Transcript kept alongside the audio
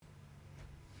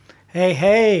Hey,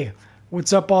 hey,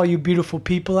 what's up, all you beautiful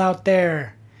people out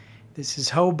there? This is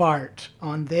Hobart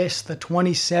on this, the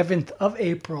 27th of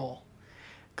April,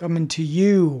 coming to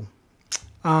you.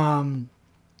 Um,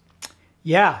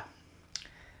 yeah,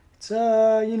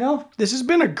 this has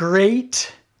been a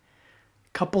great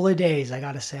couple of days, I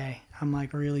gotta say. I'm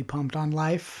like really pumped on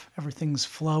life. Everything's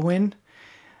flowing.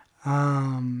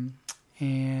 And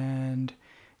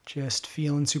just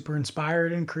feeling super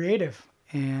inspired and creative.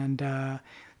 And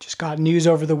just got news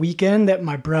over the weekend that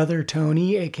my brother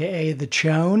Tony, aka the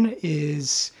Chone,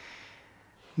 is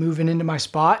moving into my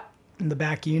spot in the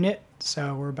back unit.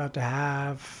 So we're about to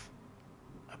have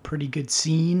a pretty good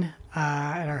scene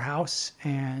at our house,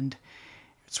 and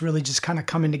it's really just kind of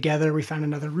coming together. We found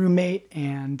another roommate,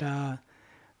 and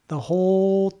the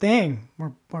whole thing.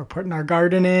 We're putting our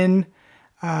garden in.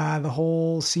 The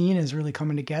whole scene is really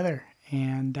coming together,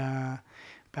 and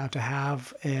about to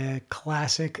have a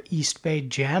classic East Bay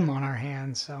gem on our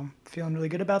hands. So feeling really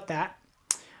good about that.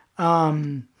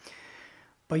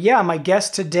 But yeah, my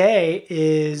guest today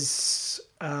is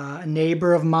a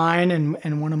neighbor of mine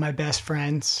and one of my best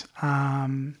friends.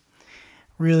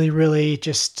 Really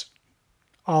just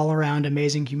all around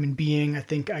amazing human being. I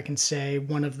think I can say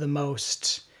one of the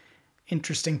most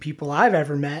interesting people I've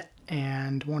ever met,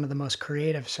 and one of the most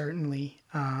creative, certainly.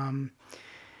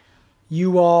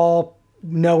 You all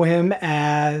know him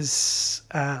as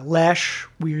Lech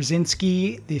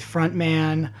Wierzynski, the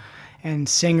frontman and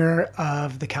singer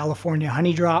of the California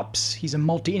Honey Drops. He's a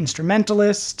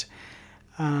multi-instrumentalist,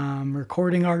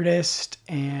 recording artist,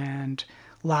 and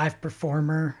live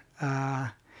performer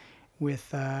with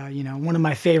one of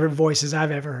my favorite voices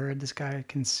I've ever heard. This guy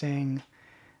can sing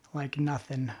like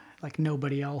nothing, like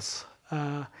nobody else.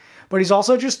 But he's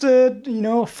also just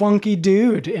a funky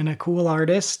dude and a cool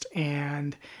artist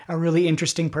and a really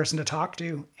interesting person to talk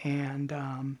to. And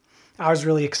I was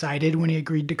really excited when he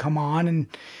agreed to come on and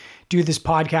do this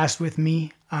podcast with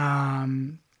me.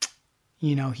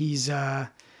 He's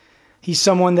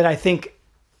someone that I think,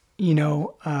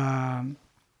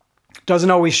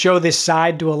 doesn't always show this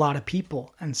side to a lot of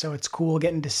people. And so it's cool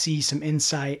getting to see some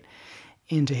insight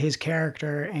into his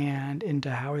character and into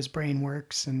how his brain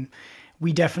works. And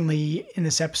we definitely in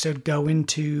this episode go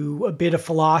into a bit of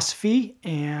philosophy,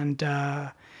 and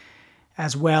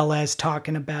as well as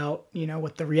talking about,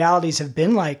 what the realities have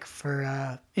been like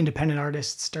for independent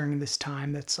artists during this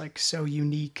time that's like so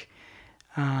unique.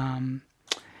 Yeah,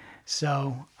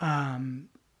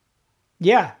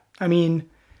 I mean,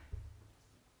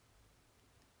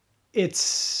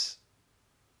 it's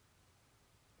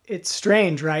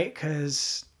strange, right?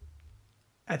 Because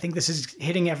I think this is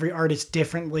hitting every artist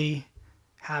differently,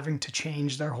 having to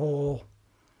change their whole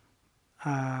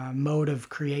mode of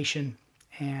creation.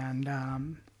 And,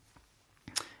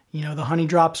 the Honey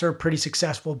Drops are a pretty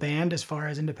successful band as far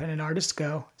as independent artists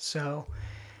go. So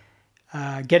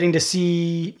getting to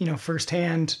see,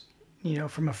 firsthand,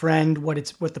 from a friend,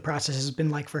 what the process has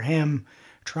been like for him,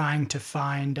 trying to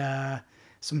find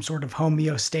some sort of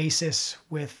homeostasis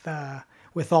with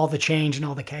all the change and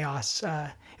all the chaos.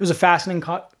 It was a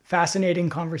fascinating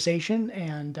conversation,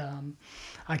 and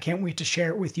I can't wait to share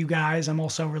it with you guys. I'm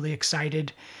also really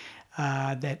excited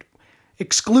that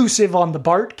exclusive on the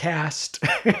Bartcast,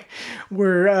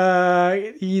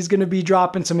 where he's going to be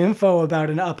dropping some info about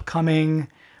an upcoming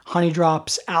Honey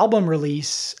Drops album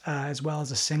release, as well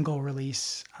as a single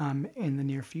release in the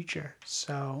near future.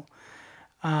 So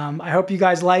I hope you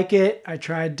guys like it. I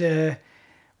tried to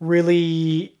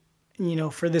really,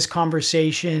 for this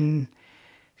conversation,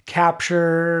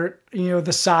 capture,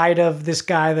 the side of this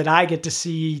guy that I get to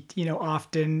see,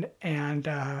 often, and,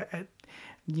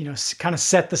 kind of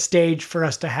set the stage for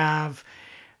us to have,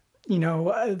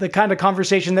 the kind of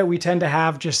conversation that we tend to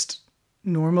have just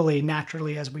normally,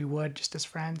 naturally, as we would just as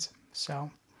friends.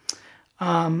 So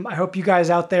I hope you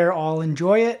guys out there all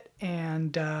enjoy it,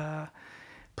 and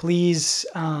please,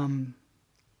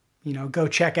 go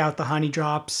check out the Honey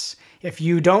Drops. If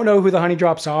you don't know who the Honey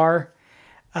Drops are,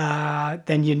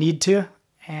 then you need to,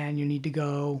 and you need to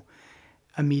go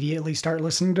immediately start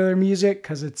listening to their music,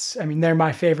 because they're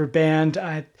my favorite band.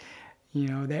 I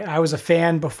was a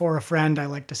fan before a friend, I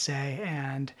like to say,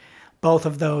 and both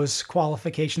of those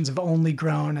qualifications have only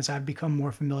grown as I've become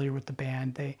more familiar with the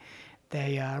band. They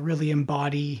really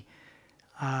embody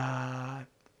a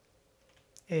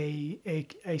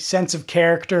sense of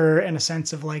character and a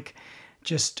sense of like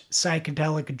just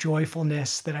psychedelic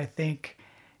joyfulness that I think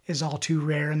is all too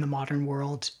rare in the modern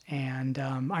world. And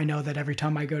I know that every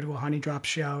time I go to a Honey Drop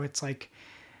show, it's like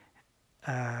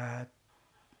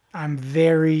I'm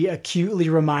very acutely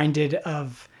reminded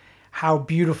of how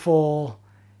beautiful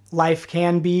life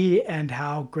can be, and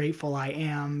how grateful I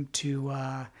am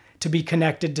to be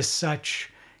connected to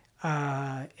such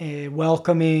a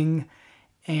welcoming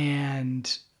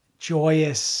and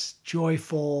joyous,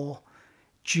 joyful,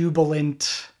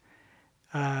 jubilant,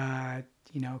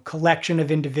 collection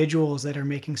of individuals that are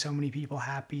making so many people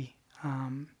happy.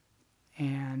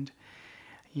 And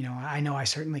I know I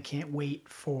certainly can't wait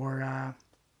for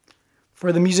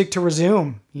the music to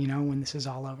resume, when this is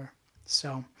all over.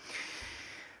 So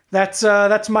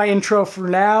that's my intro for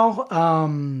now.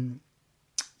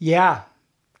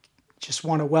 Just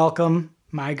want to welcome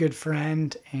my good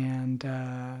friend and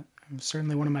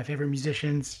certainly one of my favorite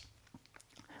musicians,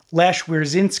 Lech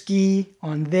Wierzynski,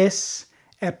 on this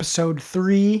episode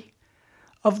 3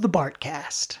 of the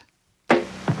Bartcast.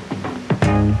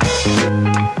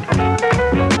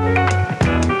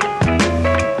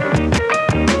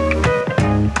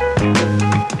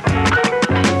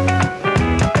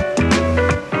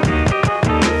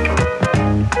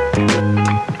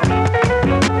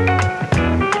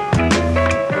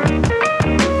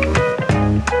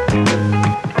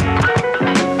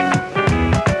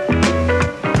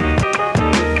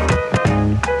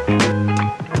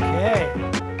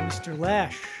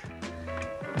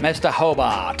 Mr.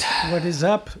 Hobart. What is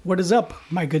up? What is up,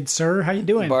 my good sir? How you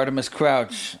doing? Bartimus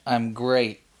Crouch. I'm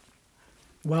great.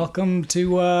 Welcome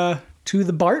to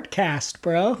the Bartcast,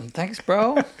 bro. Thanks,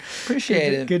 bro.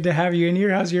 Appreciate it. Good to have you in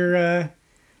here. How's your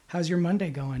Monday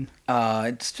going?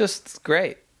 It's just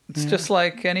great. It's just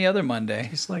like any other Monday.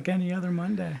 Just like any other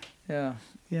Monday. Yeah.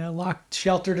 Yeah, locked,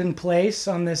 sheltered in place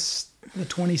on the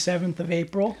 27th of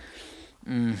April.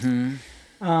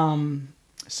 Mm-hmm.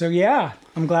 So yeah,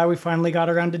 I'm glad we finally got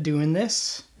around to doing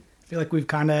this. I feel like we've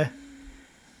kind of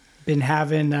been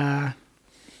having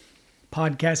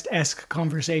podcast-esque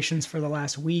conversations for the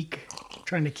last week,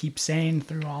 trying to keep sane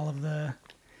through all of the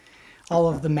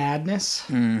madness.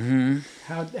 Mm-hmm.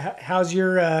 How's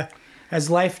your has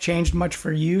life changed much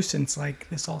for you since like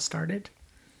this all started?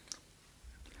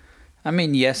 I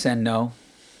mean, yes and no.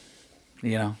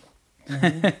 Mm-hmm.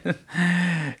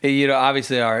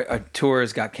 Obviously our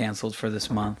tours got canceled for this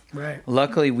month. Right.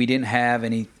 Luckily, we didn't have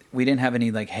any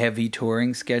like heavy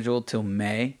touring scheduled till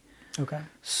May. Okay.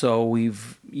 So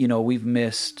we've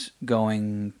missed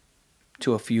going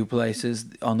to a few places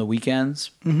on the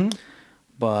weekends. Mm-hmm.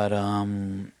 But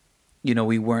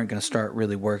we weren't going to start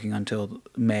really working until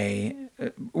May,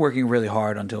 working really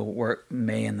hard until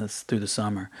May and through the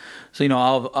summer. So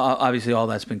obviously all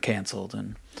that's been canceled,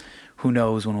 and who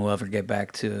knows when we'll ever get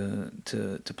back to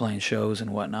playing shows and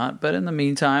whatnot. But in the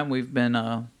meantime, we've been,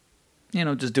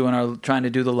 just trying to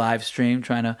do the live stream,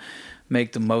 trying to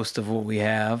make the most of what we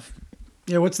have.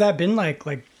 Yeah, what's that been like?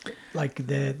 Like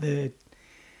the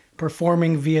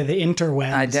performing via the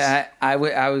interwebs.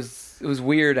 It was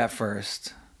weird at first.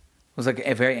 It was like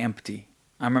very empty.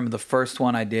 I remember the first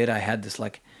one I did, I had this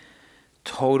like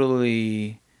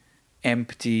totally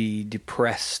empty,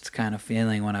 depressed kind of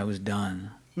feeling when I was done.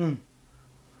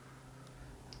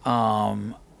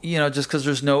 Just because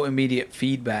there's no immediate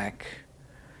feedback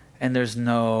and there's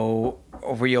no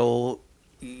real,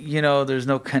 there's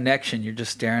no connection. You're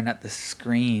just staring at the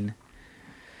screen.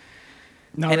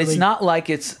 It's not like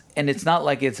it's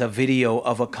a video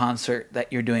of a concert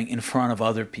that you're doing in front of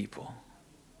other people.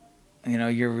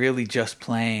 You're really just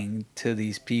playing to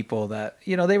these people that,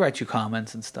 they write you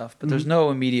comments and stuff, but there's no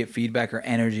immediate feedback or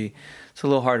energy. It's a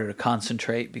little harder to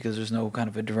concentrate because there's no kind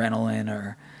of adrenaline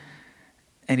or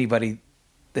anybody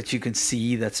that you can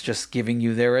see that's just giving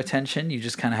you their attention. You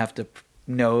just kind of have to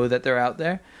know that they're out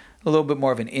there. A little bit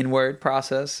more of an inward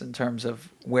process in terms of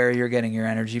where you're getting your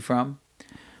energy from,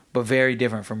 but very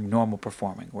different from normal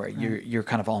performing where you're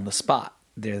kind of on the spot.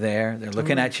 They're there, they're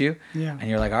looking at you, and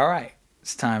you're like, all right,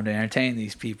 it's time to entertain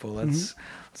these people. Let's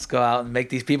go out and make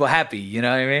these people happy. You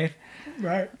know what I mean?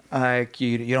 Right. Like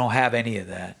you don't have any of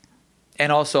that. And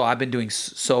also, I've been doing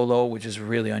solo, which is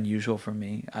really unusual for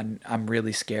me. I'm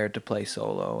really scared to play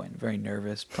solo and very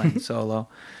nervous playing solo.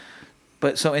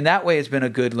 But so in that way, it's been a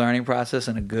good learning process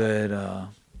and a good,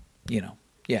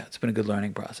 it's been a good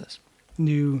learning process. A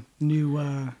new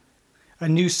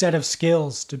set of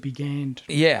skills to be gained.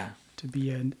 Yeah. To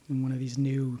be one of these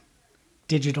new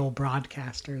digital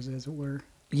broadcasters, as it were.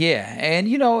 Yeah, and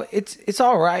it's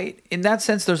all right. In that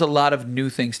sense, there's a lot of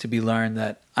new things to be learned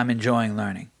that I'm enjoying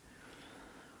learning.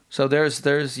 So there's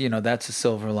that's a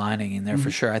silver lining in there for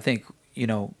sure. I think,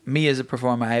 me as a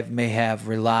performer, I may have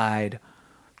relied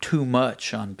too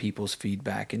much on people's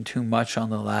feedback and too much on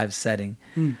the live setting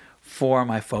for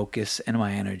my focus and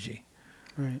my energy.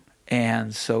 Right.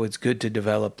 And so it's good to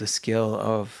develop the skill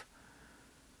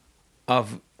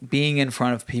of being in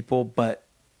front of people, but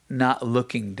not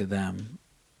looking to them,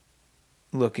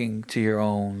 looking to your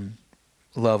own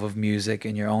love of music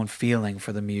and your own feeling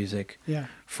for the music,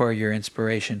 for your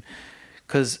inspiration.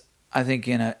 Because I think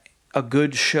in a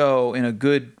good show, in a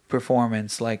good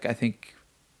performance, like, I think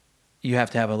you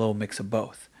have to have a little mix of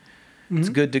both. Mm-hmm. It's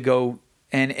good to go,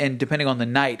 and depending on the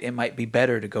night, it might be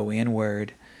better to go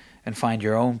inward and find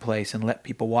your own place and let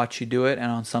people watch you do it.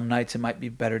 And on some nights, it might be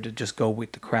better to just go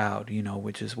with the crowd,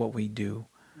 which is what we do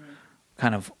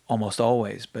kind of almost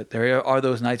always. But there are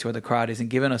those nights where the crowd isn't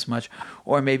giving us much,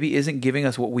 or maybe isn't giving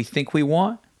us what we think we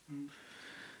want.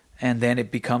 And then it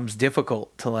becomes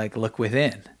difficult to like look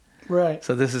within. Right.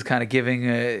 So this is kind of giving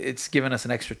us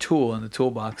an extra tool in the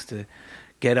toolbox to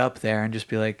get up there and just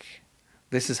be like,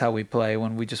 this is how we play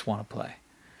when we just want to play.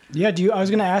 Yeah. I was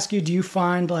going to ask you, do you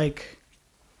find like,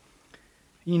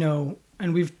 and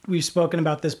we've spoken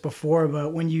about this before, but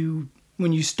when you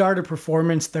start a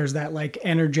performance, there's that like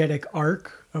energetic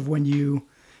arc of when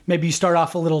maybe you start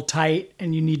off a little tight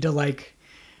and you need to like,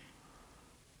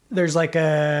 there's like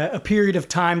a period of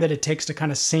time that it takes to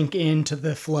kind of sink into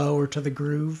the flow or to the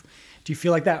groove. Do you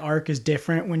feel like that arc is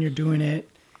different when you're doing it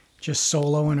just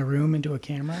solo in a room into a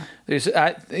camera?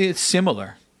 It's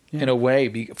similar in a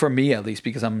way, for me at least,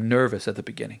 because I'm nervous at the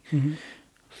beginning. Mm-hmm.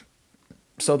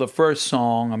 So the first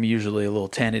song, I'm usually a little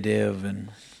tentative and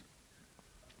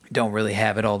don't really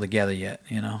have it all together yet,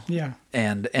 Yeah.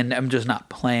 And I'm just not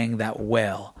playing that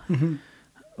well. Mm-hmm.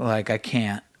 Like I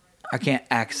can't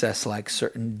access like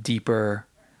certain deeper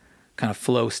kind of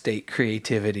flow state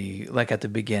creativity like at the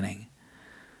beginning.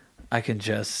 I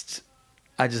just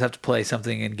have to play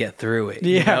something and get through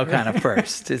it, kind of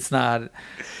first. It's not,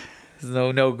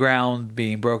 there's no ground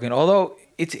being broken. Although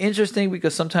it's interesting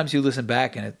because sometimes you listen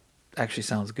back and it actually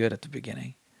sounds good at the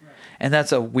beginning. Right. And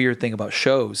that's a weird thing about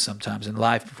shows sometimes, and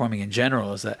live performing in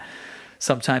general, is that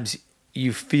sometimes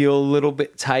you feel a little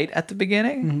bit tight at the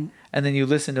beginning. Mm-hmm. And then you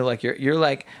listen to like, you're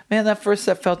like, man, that first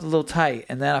set felt a little tight.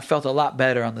 And then I felt a lot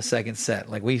better on the second set.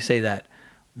 Like we say that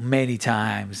many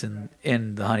times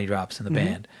in the Honey Drops in the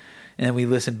band. And then we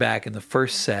listen back in the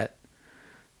first set,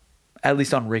 at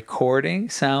least on recording,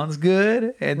 sounds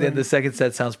good. And then the second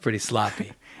set sounds pretty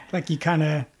sloppy. Like you kind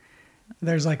of,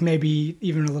 there's like maybe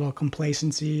even a little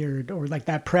complacency or like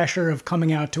that pressure of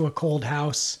coming out to a cold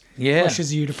house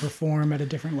pushes you to perform at a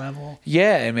different level.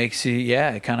 Yeah, it makes you,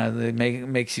 it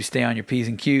makes you stay on your P's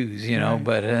and Q's,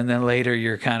 but, and then later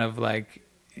you're kind of like,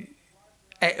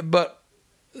 but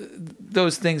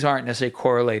those things aren't necessarily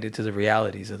correlated to the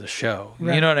realities of the show.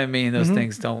 Right. You know what I mean? Those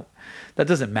things that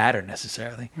doesn't matter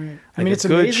necessarily. Right. Like I mean, it's a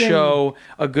good amazing.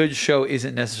 A good show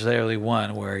isn't necessarily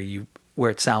one where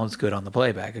it sounds good on the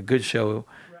playback. A good show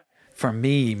for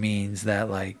me means that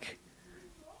like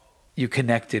you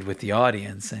connected with the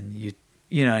audience and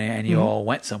you all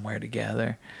went somewhere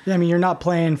together. Yeah, I mean, you're not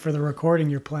playing for the recording,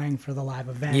 you're playing for the live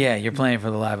event. Yeah, you're playing for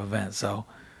the live event. So,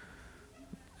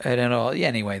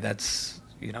 anyway, that's,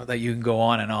 that you can go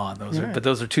on and on.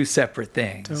 Those are two separate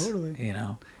things. Totally.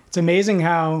 It's amazing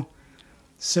how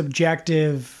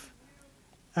subjective,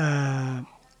 that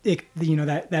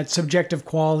subjective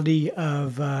quality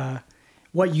of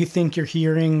what you think you're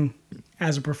hearing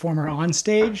as a performer on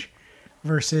stage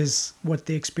versus what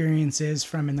the experience is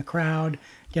from in the crowd,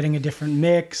 getting a different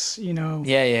mix,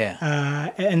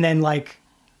 and then like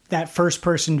that first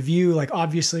person view, like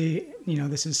obviously,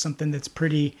 this is something that's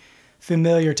pretty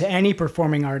familiar to any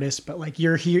performing artist, but like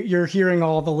you're hearing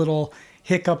all the little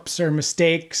hiccups or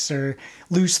mistakes or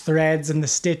loose threads in the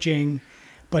stitching,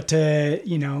 but to,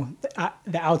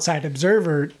 the outside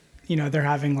observer, they're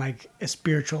having like a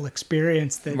spiritual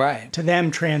experience that to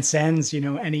them transcends,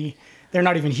 they're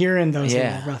not even hearing those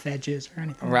little rough edges or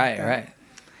anything. Right. Like that. Right.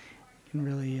 You can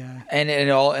really,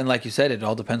 and like you said, it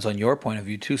all depends on your point of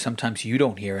view too. Sometimes you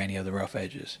don't hear any of the rough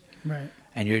edges. Right.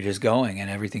 And you're just going and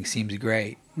everything seems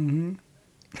great. Mm-hmm.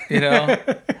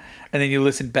 And then you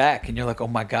listen back and you're like, oh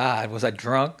my God, was I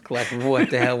drunk? Like what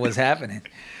the hell was happening?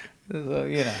 So,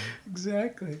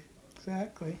 Exactly.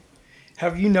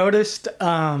 Have you noticed,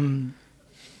 and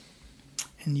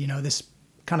this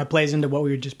kind of plays into what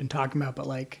we've just been talking about, but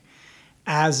like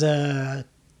as a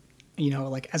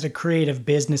creative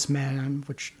businessman,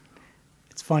 which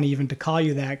it's funny even to call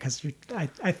you that because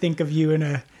I think of you in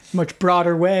a much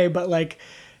broader way, but like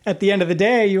at the end of the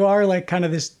day, you are like kind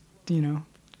of this,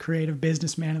 creative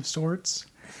businessman of sorts.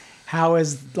 Have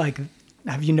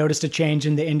you noticed a change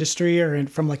in the industry or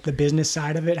from like the business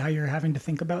side of it, how you're having to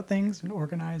think about things and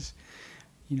organize,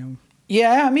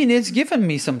 Yeah, I mean, it's given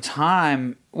me some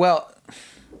time. Well,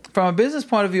 from a business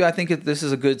point of view, I think this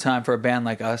is a good time for a band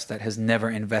like us that has never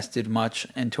invested much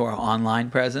into our online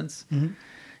presence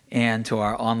and to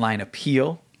our online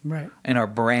appeal. Right. And our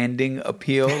branding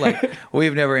appeal. Like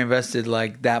we've never invested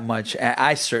like that much.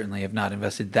 I certainly have not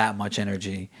invested that much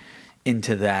energy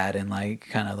into that and like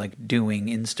kind of like doing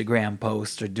Instagram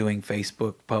posts or doing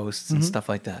Facebook posts and stuff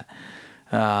like that.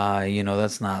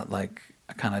 That's not like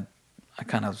I kind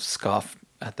of scoff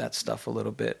at that stuff a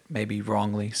little bit, maybe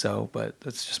wrongly so, but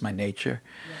that's just my nature.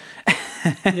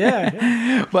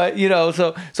 Yeah. But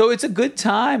so it's a good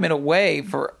time in a way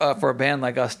for a band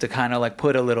like us to kind of like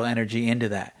put a little energy into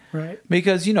that, Right.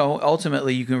 Because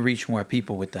ultimately you can reach more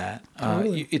people with that.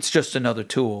 Totally. It's just another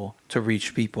tool to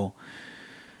reach people.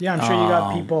 Yeah, I'm sure you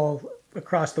got people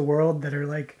across the world that are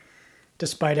like,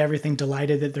 despite everything,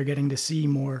 delighted that they're getting to see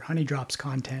more Honey Drops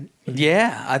content.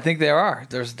 Yeah, I think there are.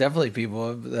 There's definitely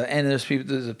people, and there's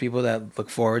people that look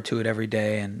forward to it every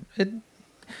day, and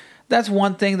that's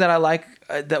one thing that I like.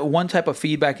 That one type of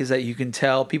feedback is that you can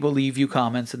tell people leave you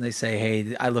comments and they say,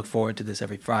 "Hey, I look forward to this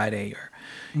every Friday," or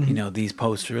these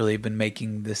posts really have been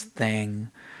making this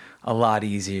thing a lot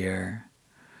easier,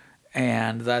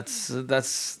 and that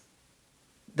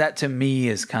to me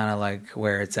is kind of like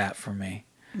where it's at for me.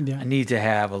 Yeah. I need to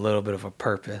have a little bit of a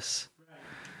purpose,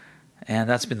 and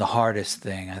that's been the hardest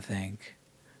thing I think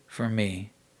for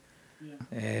me.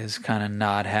 Is kind of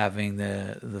not having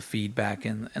the feedback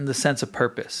and the sense of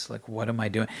purpose. Like, what am I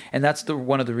doing? And that's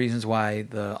one of the reasons why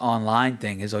the online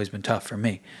thing has always been tough for me.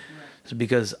 Right. It's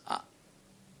because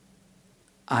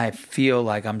I feel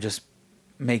like I'm just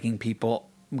making people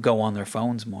go on their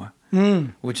phones more,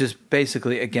 which is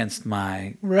basically against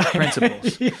my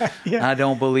principles. Yeah. I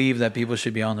don't believe that people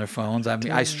should be on their phones. I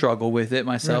mean, I struggle with it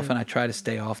myself, and I try to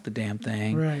stay off the damn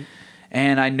thing. Right.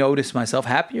 And I notice myself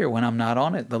happier when I'm not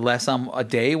on it. The less I'm a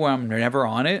day where I'm never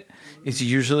on it, it's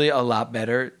usually a lot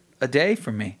better a day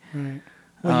for me than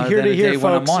a day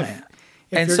when I'm on it.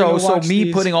 And so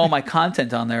me putting all my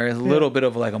content on there is a little bit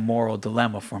of like a moral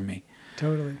dilemma for me.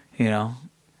 Totally.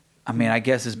 I mean, I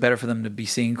guess it's better for them to be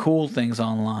seeing cool things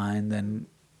online than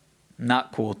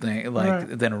not cool things,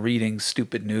 than reading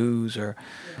stupid news or,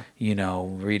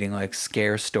 reading like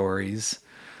scare stories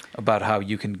about how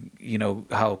you can,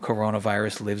 how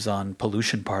coronavirus lives on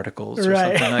pollution particles or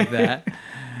something like that.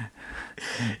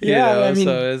 I mean,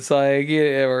 so it's like,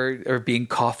 or being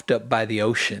coughed up by the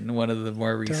ocean. One of the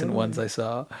more recent ones I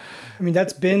saw. I mean,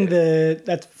 that's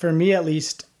for me at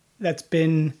least, that's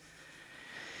been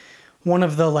one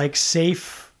of the like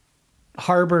safe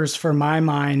harbors for my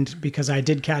mind, because I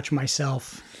did catch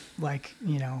myself like,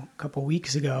 a couple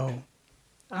weeks ago,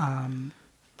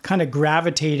 kind of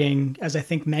gravitating, as I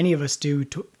think many of us do,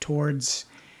 towards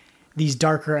these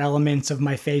darker elements of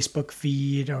my Facebook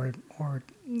feed or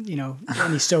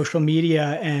any social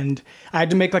media. And I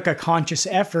had to make like a conscious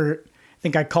effort. I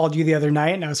think I called you the other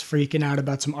night and I was freaking out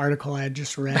about some article I had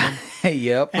just read.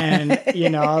 Yep. And,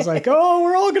 I was like, oh,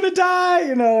 we're all going to die,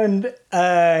 and,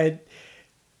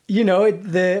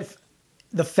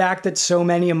 the fact that so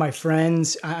many of my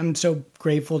friends, I'm so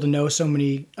grateful to know so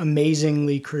many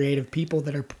amazingly creative people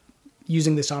that are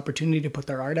using this opportunity to put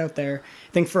their art out there.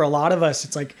 I think for a lot of us,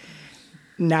 it's like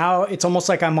now it's almost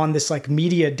like I'm on this like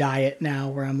media diet now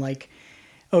where I'm like,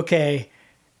 okay,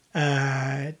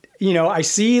 I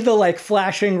see the like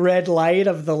flashing red light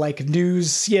of the like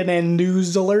CNN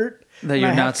news alert that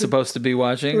you're not supposed to be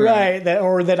watching. Right.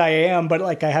 That I am, but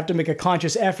like I have to make a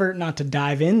conscious effort not to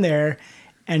dive in there.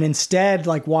 And instead,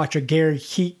 like, watch a Gary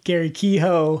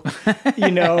Kehoe,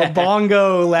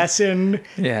 bongo lesson.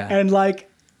 Yeah. And, like,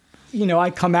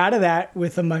 I come out of that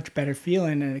with a much better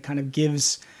feeling. And it kind of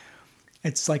gives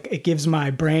my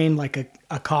brain, like,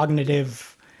 a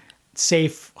cognitive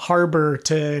safe harbor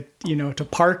to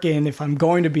park in if I'm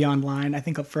going to be online. I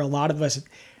think for a lot of us,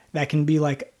 that can be,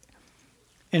 like,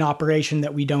 an operation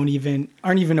that we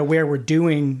aren't even aware we're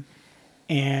doing.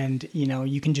 And,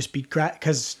 you can just be...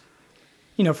 because...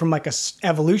 from like a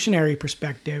evolutionary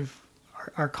perspective,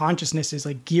 our consciousness is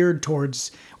like geared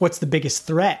towards what's the biggest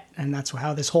threat. And that's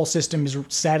how this whole system is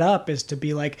set up, is to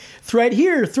be like, threat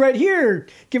here,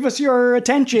 give us your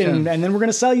attention. And then we're going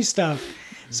to sell you stuff.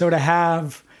 So to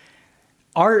have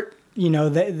art, in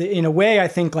a way, I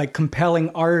think like compelling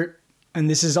art, and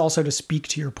this is also to speak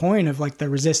to your point of like the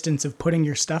resistance of putting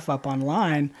your stuff up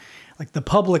online, like the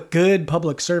public good,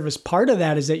 public service part of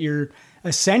that is that you're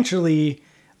essentially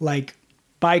like,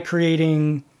 by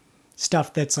creating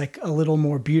stuff that's like a little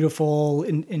more beautiful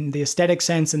in the aesthetic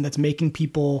sense, and that's making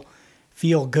people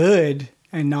feel good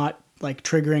and not like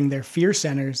triggering their fear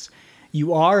centers,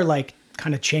 you are like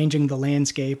kind of changing the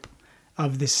landscape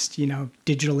of this,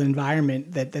 digital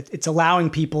environment that it's allowing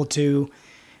people to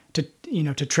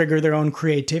trigger their own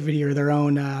creativity or their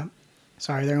own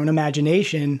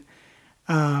imagination.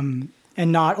 And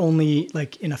not only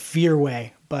like in a fear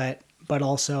way, but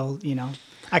also,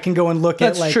 I can go and look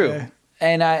at That's true.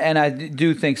 And I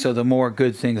do think so. The more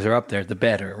good things are up there, the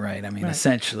better, right? I mean,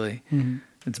 essentially,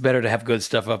 it's better to have good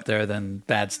stuff up there than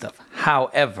bad stuff.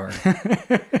 However,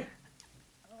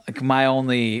 like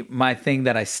my thing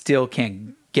that I still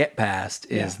can't get past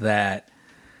is that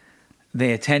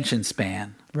the attention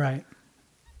span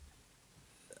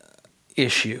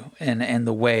issue and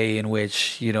the way in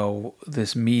which,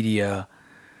 this media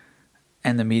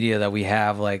and the media that we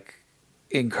have, like,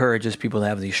 encourages people to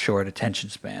have these short attention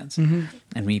spans.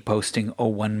 And me posting a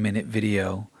 1 minute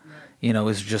video,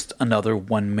 is just another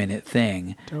 1 minute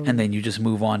thing. Totally. And then you just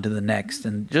move on to the next.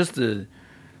 And just the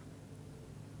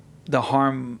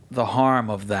harm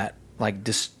of that, like,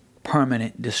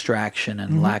 permanent distraction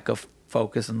and lack of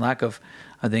focus and lack of,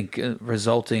 I think,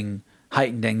 resulting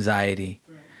heightened anxiety,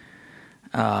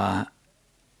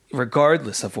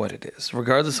 regardless of what it is,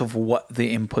 regardless of what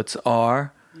the inputs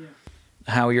are,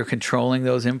 how you're controlling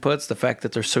those inputs, the fact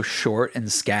that they're so short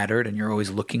and scattered and you're always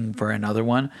looking for another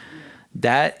one,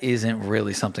 that isn't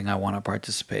really something I want to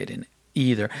participate in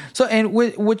either. So, and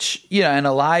which, and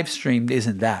a live stream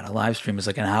isn't that. A live stream is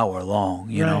like an hour long,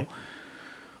 you know.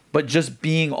 But just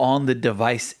being on the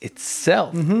device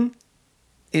itself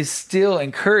is still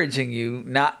encouraging you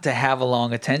not to have a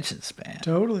long attention span.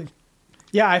 Totally.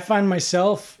 Yeah, I find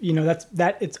myself,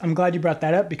 I'm glad you brought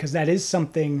that up, because that is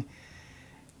something,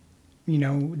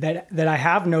 that I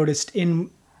have noticed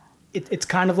it's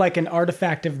kind of like an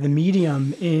artifact of the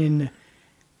medium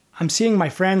I'm seeing my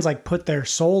friends like put their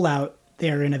soul out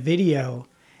there in a video,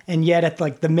 and yet at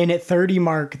like the minute 30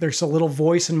 mark, there's a little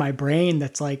voice in my brain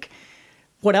that's like,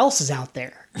 what else is out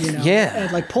there?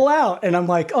 And like, pull out. And I'm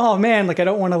like, oh man, like, I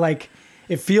don't want to, like,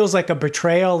 it feels like a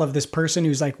betrayal of this person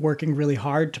who's like working really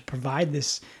hard to provide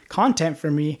this content for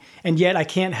me. And yet I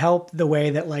can't help the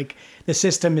way that, like, the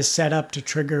system is set up to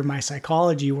trigger my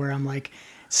psychology, where I'm like,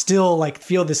 still like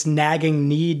feel this nagging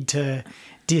need to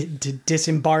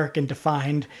disembark and to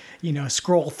find,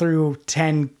 scroll through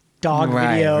 10 dog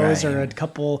videos or a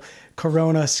couple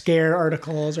Corona scare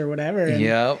articles or whatever.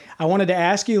 And I wanted to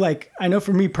ask you, like, I know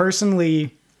for me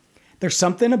personally, there's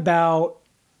something about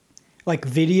like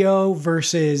video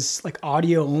versus like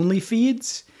audio only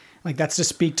feeds. Like, that's to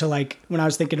speak to, like, when I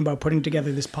was thinking about putting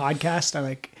together this podcast,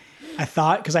 I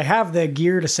thought, because I have the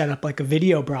gear to set up like a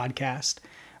video broadcast,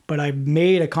 but I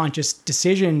made a conscious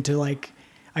decision to, like,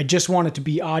 I just want it to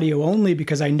be audio only,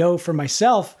 because I know for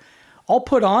myself, I'll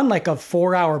put on like a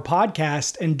 4-hour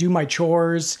podcast and do my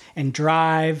chores and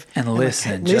drive and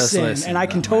listen, and I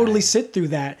can totally sit through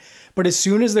that. But as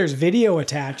soon as there's video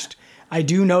attached, I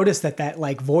do notice that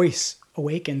like voice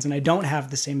awakens, and I don't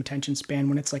have the same attention span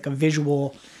when it's like a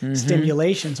visual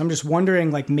stimulation. So I'm just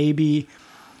wondering, like, maybe,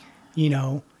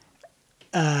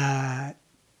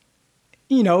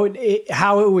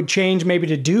 how it would change maybe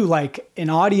to do like an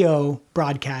audio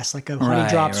broadcast, like a Honey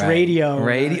Drops radio.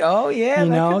 Oh yeah,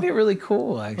 that could be really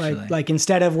cool, actually. Like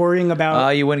instead of worrying about... Oh,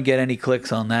 you wouldn't get any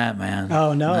clicks on that, man.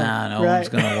 Oh, no. Nah, no one's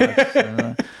going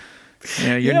to watch.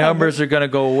 Your numbers are going to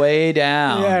go way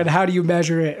down. Yeah, and how do you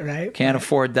measure it, right? Can't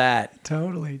afford that.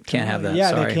 Totally. Can't have that,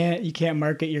 yeah, sorry. You can't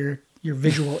market your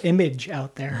visual image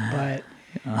out there, but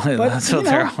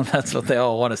that's what they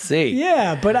all want to see.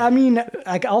 Yeah, but I mean,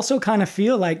 I also kind of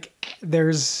feel like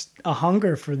there's a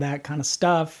hunger for that kind of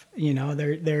stuff.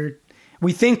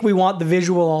 We think we want the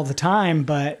visual all the time,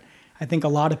 but I think a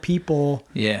lot of people,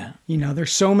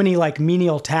 there's so many like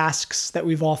menial tasks that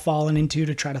we've all fallen into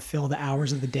to try to fill the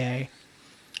hours of the day,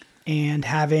 and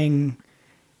having,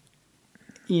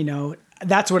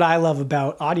 that's what I love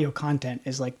about audio content,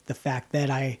 is like the fact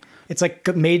that it's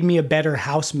like made me a better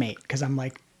housemate, because I'm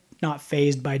like not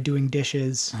fazed by doing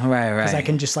dishes. Right. Because I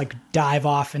can just like dive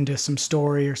off into some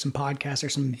story or some podcast or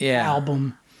some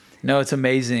album. No, it's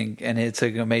amazing. And it's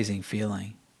an amazing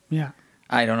feeling. Yeah.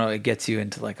 I don't know. It gets you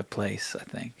into like a place, I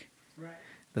think. Right.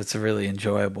 That's really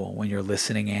enjoyable when you're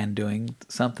listening and doing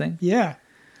something. Yeah.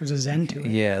 There's a zen to it.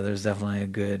 Yeah, there's definitely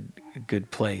a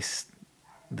good place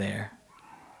there.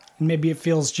 Maybe it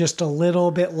feels just a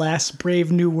little bit less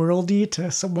Brave New Worldy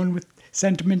to someone with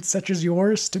sentiments such as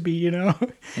yours to be,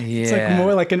 It's like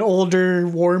more like an older,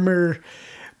 warmer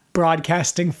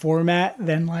broadcasting format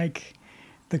than like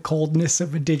the coldness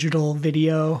of a digital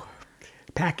video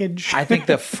package. I think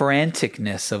the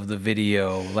franticness of the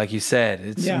video, like you said,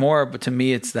 it's more, but to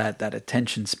me, it's that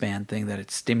attention span thing, that it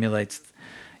stimulates,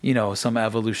 some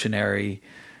evolutionary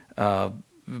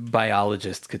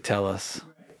biologist could tell us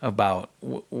about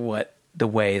what the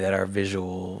way that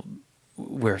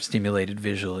we're stimulated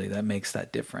visually, that makes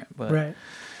that different. But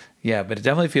but it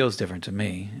definitely feels different to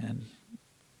me. And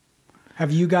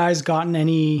have you guys gotten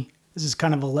any this is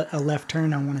kind of a left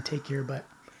turn I want to take here, but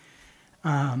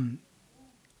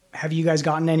have you guys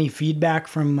gotten any feedback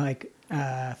from like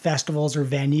festivals or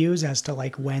venues as to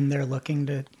like when they're looking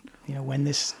to,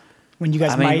 when you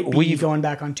guys might be going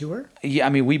back on tour? Yeah, I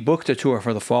mean, we booked a tour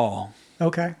for the fall.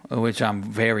 Okay. Which I'm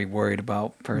very worried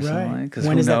about personally. Right.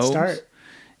 When does that start?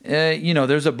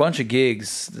 There's a bunch of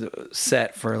gigs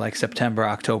set for like September,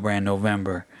 October, and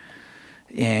November.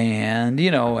 And,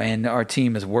 and our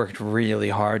team has worked really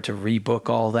hard to rebook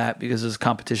all that because there's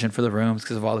competition for the rooms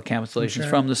because of all the cancellations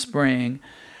from the spring.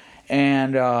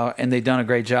 And they've done a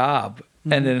great job.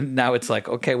 Mm-hmm. And then now it's like,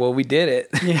 okay, well, we did it.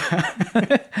 Yeah.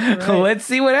 Let's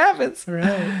see what happens.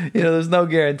 Right. There's no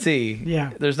guarantee.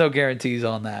 Yeah. There's no guarantees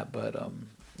on that. But,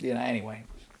 anyway,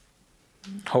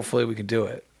 hopefully we can do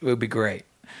it. It would be great.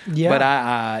 Yeah. But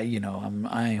I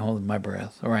ain't holding my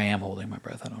breath, or I am holding my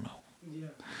breath. I don't know. Yeah.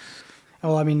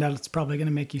 Well, I mean, that's probably going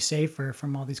to make you safer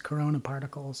from all these corona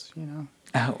particles,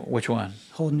 Which one?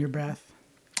 Holding your breath.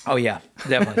 Oh, yeah,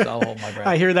 definitely. I'll hold my breath.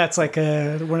 I hear that's like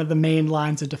one of the main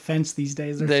lines of defense these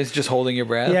days. It's just holding your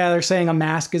breath? Yeah, they're saying a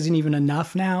mask isn't even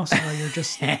enough now, so you're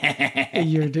just...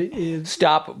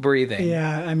 Stop breathing.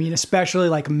 Yeah, I mean, especially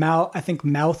like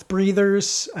mouth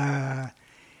breathers...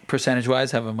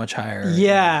 percentage-wise, have a much higher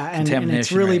contamination and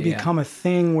it's really become a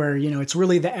thing where, it's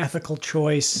really the ethical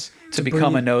choice to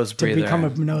become a nose breather. To become a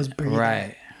nose breather.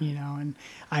 Right. And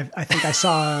I think I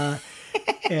saw...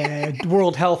 a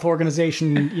World Health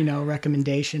Organization,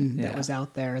 recommendation that was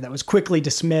out there that was quickly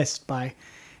dismissed by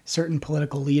certain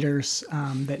political leaders,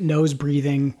 that nose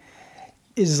breathing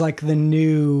is like the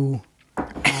new,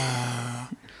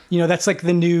 that's like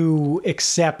the new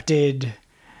accepted,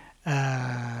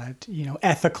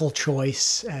 ethical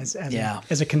choice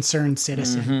as a concerned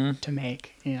citizen to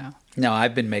make, No,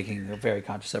 I've been making a very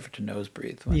conscious effort to nose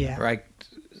breathe whenever I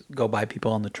go by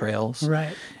people on the trails.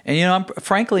 Right. And,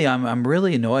 I'm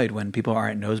really annoyed when people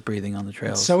aren't nose breathing on the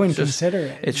trails. It's so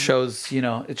inconsiderate. It shows,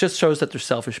 it just shows that they're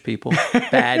selfish people,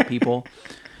 bad people.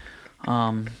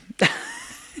 Yeah.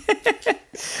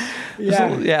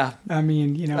 I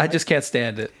mean, I just can't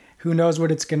stand it. Who knows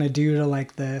what it's going to do to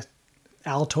like the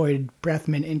Altoid breath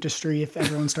mint industry if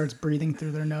everyone starts breathing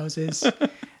through their noses.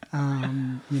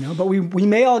 But we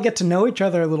may all get to know each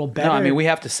other a little better. No, I mean, we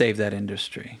have to save that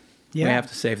industry. Yeah. We have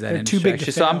to save that industry. Too big to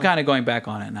fail. So I'm kind of going back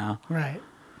on it now. Right.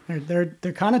 They're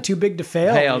kind of too big to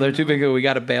fail. They're too big. We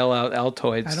got to bail out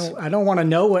Altoids. I don't want to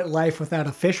know what life without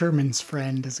a fisherman's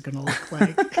friend is going to look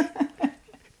like.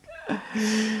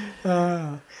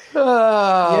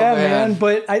 Man.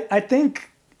 But I think,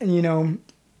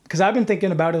 because I've been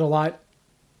thinking about it a lot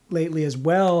lately as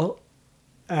well,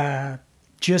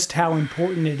 just how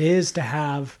important it is to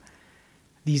have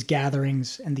these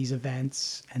gatherings and these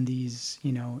events and these,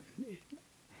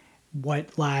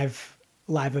 what live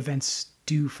events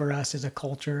do for us as a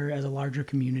culture, as a larger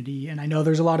community. And I know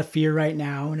there's a lot of fear right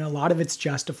now and a lot of it's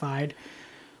justified,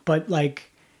 but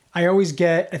like, I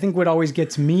think what always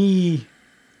gets me,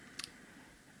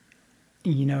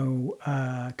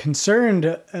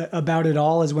 concerned about it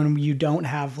all is when you don't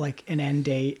have like an end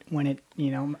date, when it,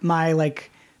 my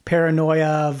like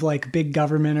paranoia of like big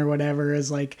government or whatever is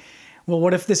like, well,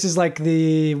 what if this is like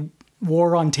the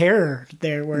war on terror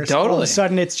there, where all of a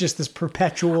sudden it's just this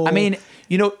perpetual... I mean,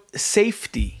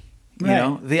 safety,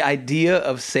 the idea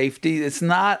of safety, it's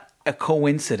not a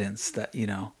coincidence that,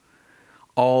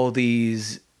 all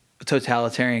these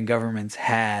totalitarian governments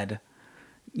had,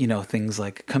 things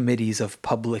like committees of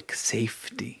public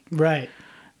safety. Right.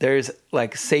 There's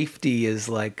like safety is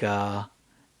like, and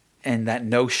that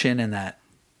notion and that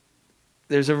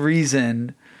there's a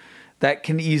reason that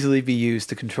can easily be used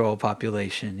to control a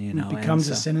population, It becomes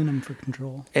a synonym for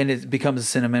control. And it becomes a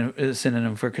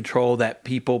synonym for control that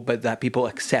people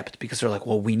accept because they're like,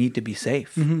 well, we need to be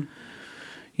safe. Mm-hmm.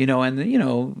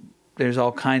 There's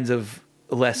all kinds of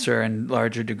lesser and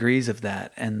larger degrees of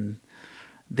that. And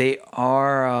they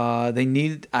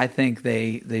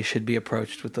should be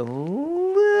approached with a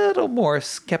little more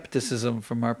skepticism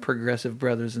from our progressive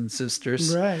brothers and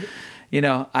sisters. Right.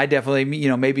 I definitely,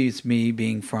 maybe it's me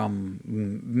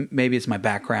maybe it's my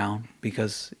background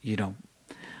because,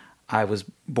 I was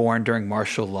born during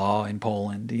martial law in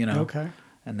Poland, Okay.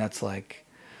 And that's like,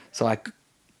 that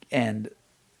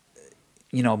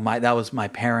was my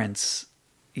parents'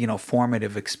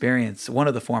 formative experience, one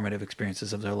of the formative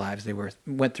experiences of their lives. They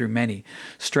went through many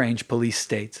strange police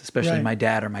states, especially my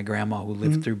dad or my grandma, who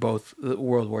lived through both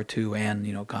World War II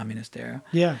and, communist era.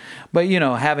 Yeah. But,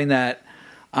 having that,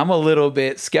 I'm a little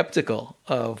bit skeptical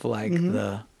of like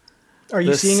the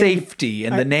safety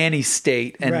and the nanny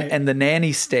state and the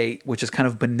nanny state, which is kind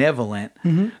of benevolent,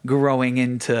 growing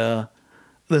into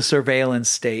the surveillance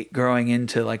state, growing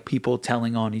into like people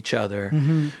telling on each other,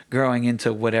 growing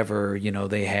into whatever, you know,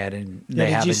 they had in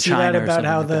they have in China. Did you see that about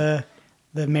how the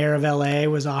mayor of LA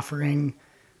was offering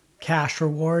cash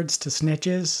rewards to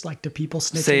snitches, like to people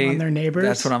snitching on their neighbors?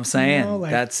 That's what I'm saying. You know,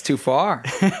 like, that's too far.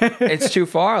 It's too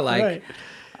far. Like, right.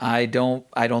 I don't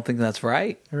think that's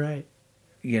right. Right.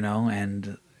 You know,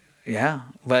 and yeah,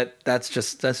 but that's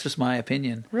just my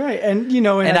opinion. Right. And, you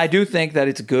know, and I do think that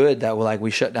it's good that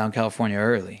we shut down California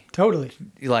early. Totally.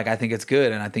 Like, I think it's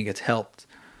good, and I think it's helped.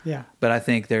 Yeah. But I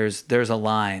think there's a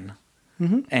line,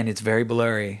 and it's very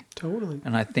blurry. Totally.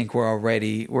 And I think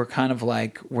we're kind of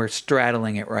like, we're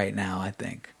straddling it right now, I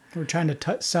think. We're trying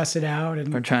to suss it out,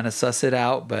 and we're trying to suss it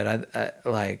out, but I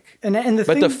like,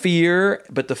 the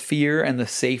fear and the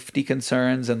safety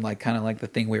concerns, and like kind of like the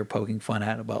thing we were poking fun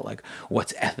at about like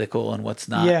what's ethical and what's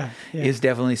not, is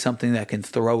definitely something that can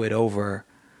throw it over,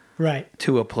 right,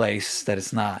 to a place that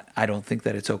it's not. I don't think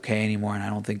that it's okay anymore, and I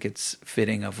don't think it's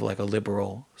fitting of like a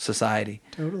liberal society,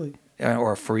 totally,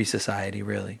 or a free society,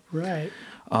 really, right.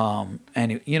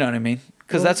 And you know what I mean?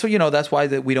 Because that's what, you know, that's why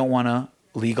that we don't want to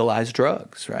legalize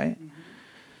drugs, right?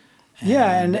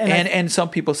 Yeah, and some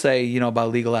people say, you know,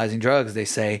 about legalizing drugs, they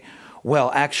say,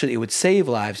 well, actually it would save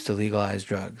lives to legalize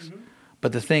drugs.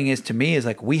 But the thing is, to me, is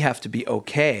like, we have to be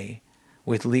okay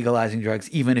with legalizing drugs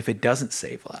even if it doesn't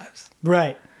save lives.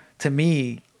 Right. To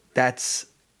me, that's,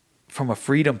 from a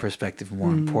freedom perspective,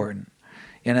 more important.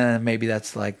 You know, maybe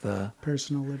that's like the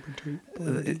personal liberty.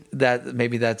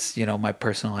 Maybe that's, you know, my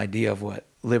personal idea of what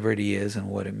liberty is and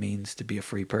what it means to be a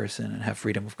free person and have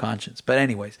freedom of conscience. But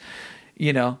anyways,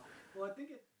 you know, well, I think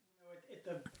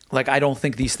like, I don't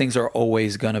think these things are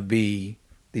always going to be,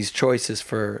 these choices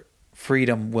for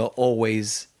freedom will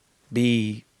always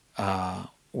be,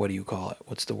 what do you call it?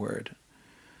 What's the word?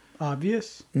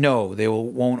 Obvious? No, they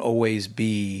won't always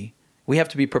be. We have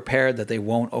to be prepared that they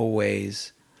won't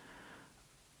always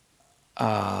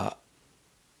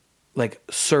like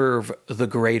serve the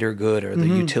greater good or the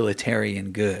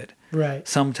utilitarian good. Right.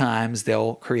 Sometimes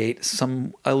they'll create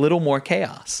a little more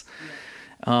chaos.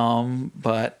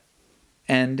 But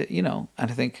you know, I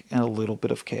think a little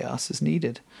bit of chaos is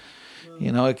needed.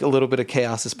 You know, like a little bit of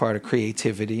chaos is part of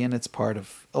creativity, and it's part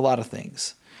of a lot of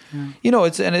things. Yeah. You know,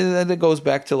 it goes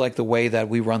back to like the way that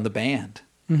we run the band.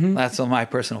 That's my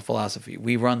personal philosophy.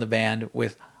 We run the band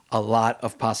with a lot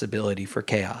of possibility for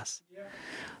chaos.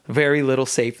 Very little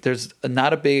safe. There's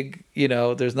not a big, you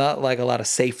know, there's not like a lot of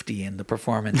safety in the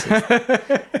performances.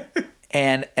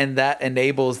 and that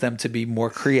enables them to be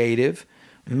more creative.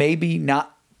 Maybe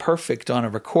not perfect on a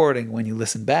recording when you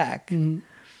listen back,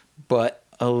 but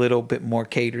a little bit more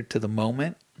catered to the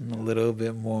moment and a little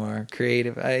bit more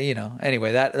creative. You know,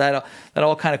 anyway, that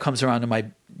all kind of comes around to my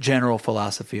general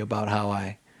philosophy about how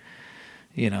I,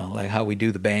 you know, like how we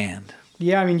do the band.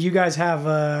 Yeah, I mean, you guys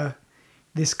have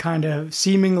this kind of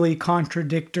seemingly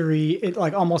contradictory,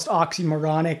 like almost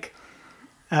oxymoronic.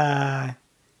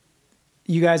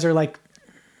 You guys are like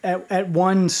at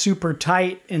one super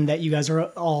tight in that you guys are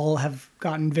all have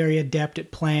gotten very adept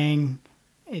at playing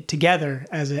it together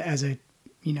as a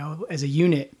you know, as a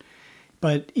unit.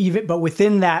 But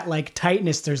within that like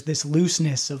tightness, there's this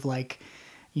looseness of like,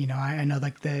 you know, I know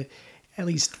like at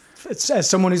least as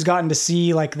someone who's gotten to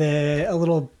see like a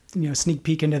little, you know, sneak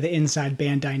peek into the inside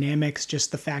band dynamics,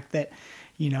 just the fact that,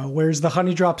 you know, where's the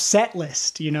Honey Drop set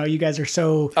list? You know, you guys are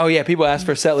so people ask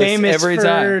for set lists every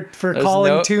time for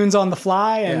calling tunes on the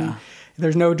fly, and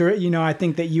there's no, you know, I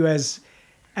think that you as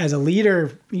a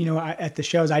leader, you know, at the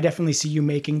shows, I definitely see you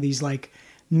making these like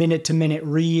minute to minute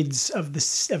reads of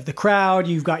the crowd.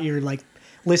 You've got your like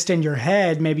list in your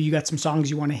head. Maybe you got some songs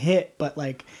you want to hit, but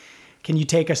like, can you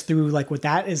take us through like what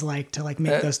that is like to like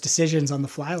make those decisions on the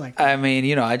fly like that? I mean,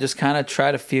 you know, I just kind of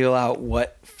try to feel out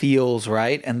what feels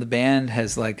right, and the band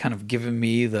has like kind of given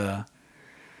me the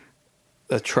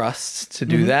trust to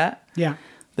do that. Yeah.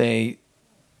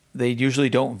 They usually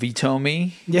don't veto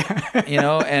me. Yeah. You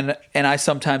know, and I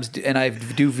sometimes I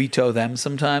do veto them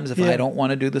sometimes if I don't want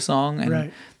to do the song,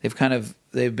 and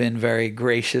they've been very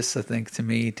gracious, I think, to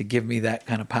me to give me that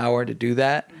kind of power to do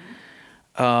that.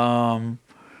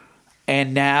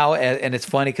 And now, and it's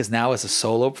funny because now as a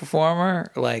solo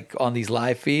performer, like on these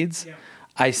live feeds,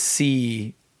 I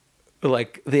see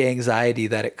like the anxiety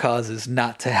that it causes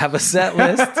not to have a set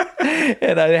list.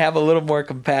 And I have a little more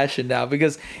compassion now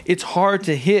because it's hard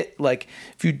to hit, like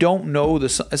if you don't know the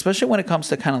song, especially when it comes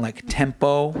to kind of like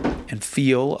tempo and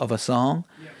feel of a song.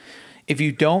 If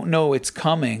you don't know it's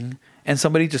coming and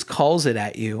somebody just calls it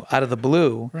at you out of the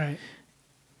blue, right,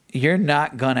 you're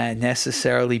not going to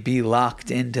necessarily be locked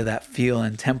into that feel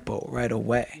and tempo right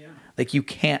away. Like you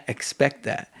can't expect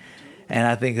that. And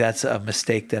I think that's a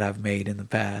mistake that I've made in the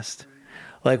past.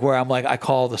 Like where I'm like, I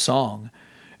call the song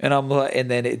and I'm like, and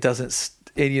then it doesn't,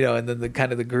 and, you know, and then the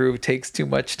kind of the groove takes too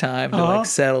much time to like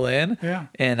settle in. Yeah.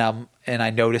 And I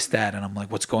noticed that and I'm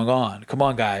like, what's going on? Come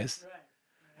on, guys.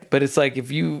 But it's like, if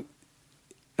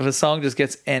a song just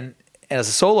gets, and as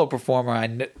a solo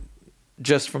performer,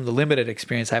 just from the limited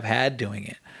experience I've had doing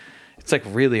it, it's like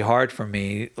really hard for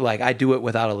me. Like I do it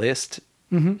without a list.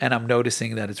 And I'm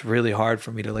noticing that it's really hard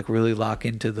for me to like really lock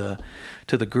into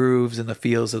the grooves and the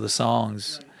feels of the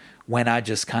songs when I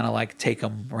just kind of like take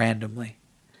them randomly.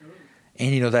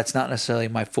 And, you know, that's not necessarily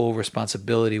my full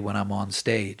responsibility when I'm on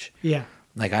stage. Yeah.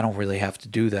 Like I don't really have to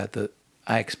do that.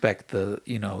 I expect the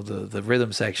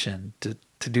rhythm section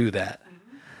to do that.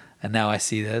 And now I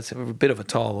see that it's a bit of a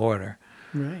tall order.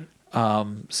 Right.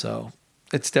 So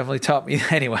it's definitely taught me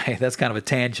anyway. That's kind of a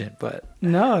tangent, but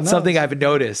no, something I've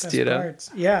noticed, you know. Parts.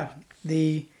 Yeah.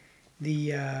 The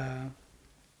what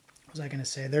was I going to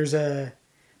say?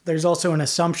 There's also an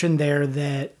assumption there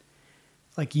that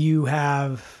like you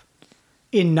have,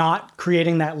 in not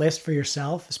creating that list for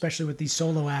yourself, especially with these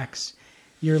solo acts,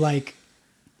 you're like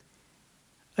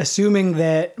assuming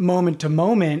that moment to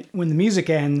moment when the music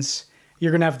ends,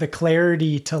 you're going to have the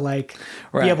clarity to like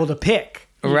be able to pick.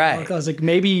 Right. Because like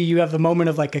maybe you have a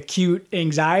moment of like acute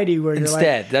anxiety where you're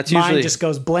like, that's mind usually just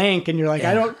goes blank and you're like,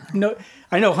 I don't know.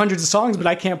 I know hundreds of songs, but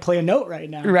I can't play a note right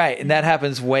now. Right. And that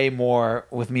happens way more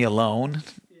with me alone.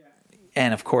 Yeah.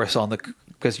 And of course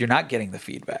because you're not getting the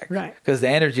feedback. Right. Because the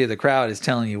energy of the crowd is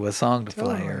telling you what song to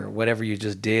play or whatever you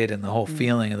just did, and the whole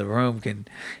feeling of the room can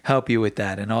help you with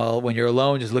that. And when you're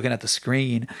alone just looking at the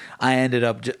screen, I end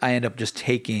up just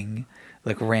taking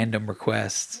like random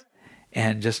requests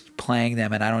and just playing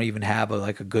them, and I don't even have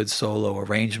a good solo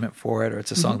arrangement for it, or it's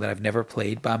a song that I've never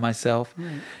played by myself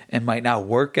and might not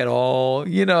work at all,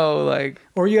 you know, like.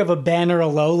 Or you have a Ben or a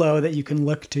Lolo that you can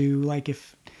look to, like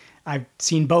if I've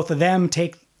seen both of them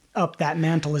take up that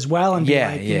mantle as well, and be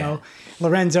you know,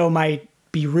 Lorenzo might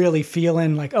be really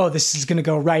feeling like, oh, this is going to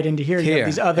go right into here. You have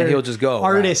these other he'll just go,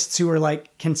 artists who are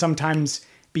like, can sometimes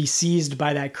be seized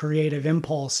by that creative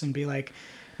impulse and be like,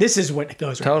 this is what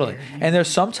goes right here. And there's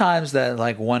sometimes that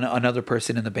like another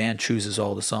person in the band chooses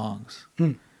all the songs.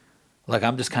 Like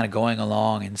I'm just kind of going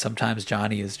along, and sometimes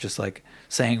Johnny is just like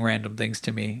saying random things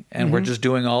to me, and we're just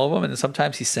doing all of them. And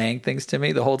sometimes he's saying things to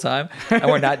me the whole time, and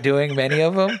we're not doing many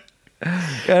of them.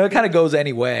 And it kind of goes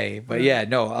any way, but yeah,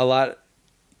 no, a lot.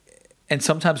 And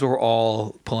sometimes we're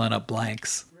all pulling up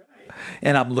blanks.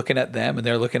 And I'm looking at them, and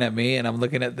they're looking at me, and I'm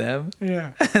looking at them.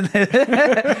 Yeah.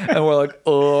 And we're like,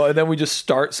 oh, and then we just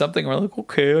start something. And we're like,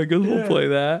 okay, I guess we'll play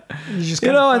that. You just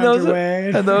find your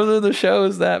way. And those are the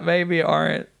shows that maybe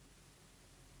aren't,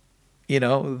 you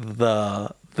know,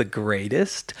 the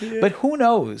greatest, but who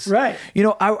knows? Right. You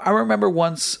know, I remember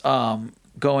once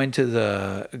going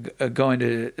to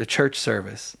a church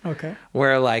service. Okay.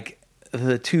 Where like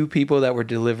the two people that were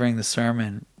delivering the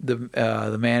sermon, the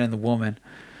man and the woman,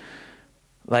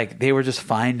 like they were just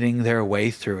finding their way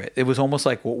through it. It was almost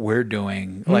like what we're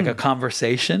doing, like a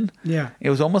conversation. Yeah. It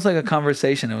was almost like a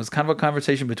conversation. It was kind of a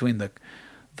conversation between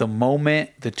the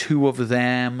moment, the two of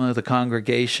them, the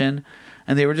congregation,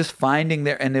 and they were just finding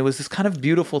and it was this kind of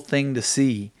beautiful thing to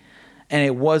see. And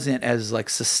it wasn't as like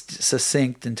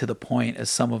succinct and to the point as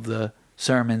some of the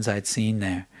sermons I'd seen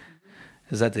there.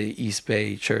 It was at the East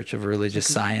Bay Church of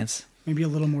Religious Science. Maybe a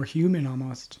little more human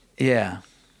almost. Yeah.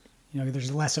 You know,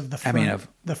 there's less of the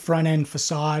front end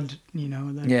facade, you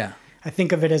know. I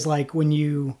think of it as like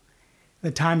the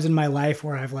times in my life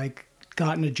where I've like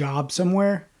gotten a job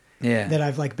somewhere that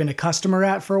I've like been a customer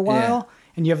at for a while.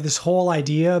 And you have this whole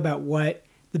idea about what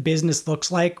the business looks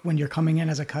like when you're coming in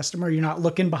as a customer. You're not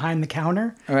looking behind the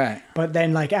counter. Right. But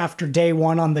then like after day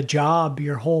one on the job,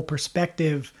 your whole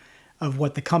perspective of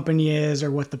what the company is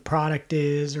or what the product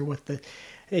is or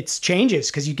it changes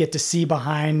because you get to see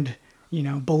behind, you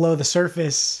know, below the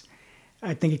surface.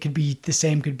 I think it could be the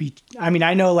same, I mean,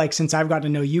 I know like since I've gotten to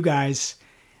know you guys,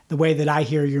 the way that I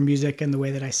hear your music and the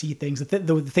way that I see things,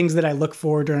 the things that I look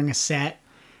for during a set,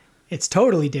 it's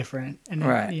totally different.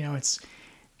 And, you know, it's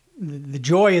the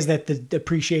joy is that the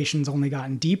appreciation's only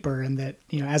gotten deeper and that,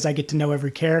 you know, as I get to know every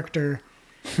character,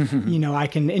 you know, I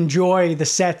can enjoy the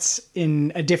sets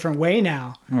in a different way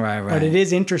now. Right. But it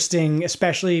is interesting,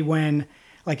 especially when,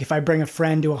 like if I bring a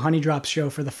friend to a Honey Drops show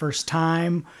for the first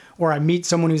time, or I meet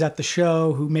someone who's at the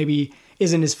show who maybe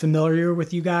isn't as familiar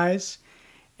with you guys,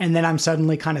 and then I'm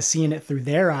suddenly kind of seeing it through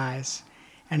their eyes.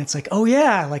 And it's like, oh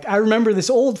yeah, like I remember this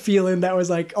old feeling that was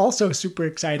like also super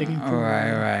exciting and cool.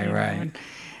 Right.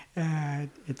 And,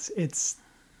 it's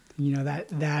you know,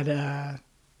 that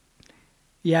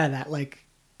like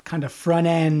kind of front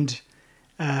end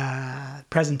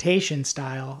presentation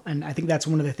style. And I think that's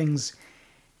one of the things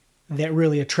that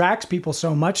really attracts people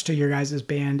so much to your guys'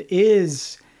 band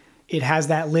is it has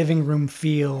that living room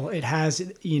feel. It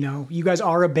has, you guys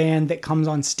are a band that comes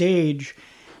on stage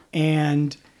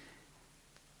and,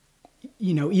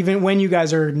 even when you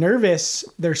guys are nervous,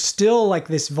 there's still like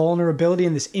this vulnerability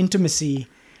and this intimacy.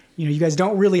 You guys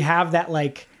don't really have that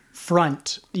like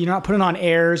front. You're not putting on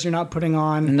airs. You're not putting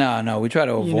on. No, we try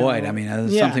to avoid. I mean,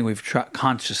 it's something we've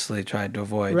consciously tried to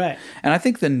avoid. Right. And I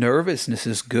think the nervousness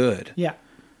is good. Yeah.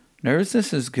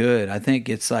 Nervousness is good. I think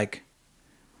it's like,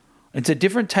 it's a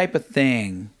different type of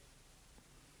thing.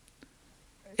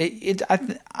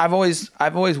 I've always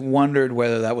wondered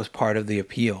whether that was part of the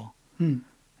appeal.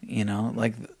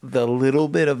 Like the little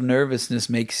bit of nervousness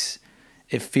makes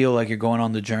it feel like you're going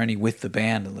on the journey with the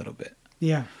band a little bit.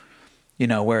 Yeah.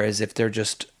 Whereas if they're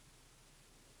just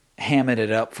hamming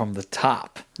it up from the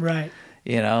top. Right.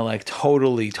 Like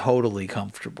totally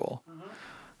comfortable.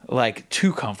 Like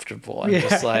too comfortable. And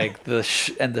just like the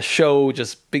show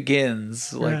just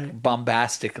begins like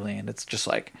bombastically. And it's just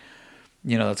like,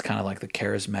 it's kind of like the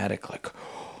charismatic, like,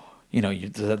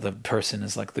 the person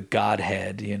is like the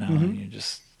Godhead, and you're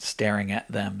just staring at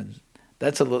them. And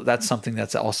that's something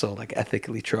that's also like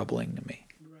ethically troubling to me.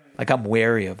 Right. Like I'm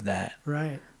wary of that.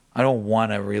 Right. I don't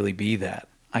want to really be that.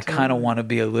 I kind of want to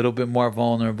be a little bit more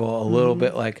vulnerable, a little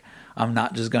bit like I'm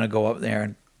not just going to go up there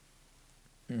and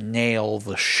nail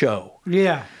the show.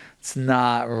 Yeah. It's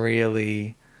not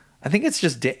really, I think it's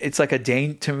just, it's like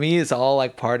to me, it's all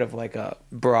like part of like a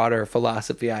broader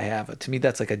philosophy I have. To me,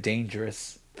 that's like a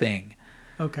dangerous thing.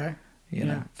 Okay.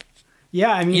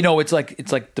 Yeah, I mean, it's like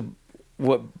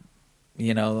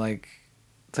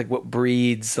what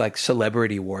breeds like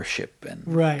celebrity worship and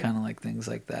kind of like things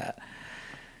like that.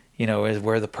 Is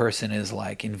where the person is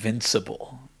like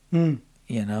invincible.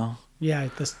 Yeah,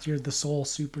 you're the soul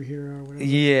superhero or whatever.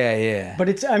 Yeah. But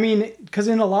it's, I mean, because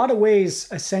in a lot of ways,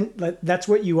 that's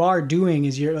what you are doing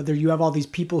is you have all these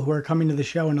people who are coming to the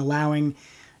show and allowing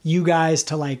you guys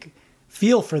to like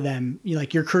feel for them.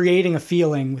 You're creating a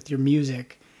feeling with your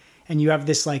music. And you have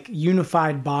this like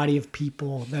unified body of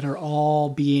people that are all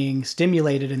being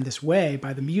stimulated in this way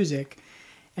by the music.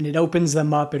 And it opens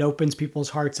them up. It opens people's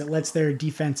hearts. It lets their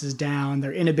defenses down.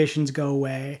 Their inhibitions go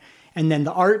away. And then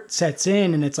the art sets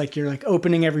in and it's like you're like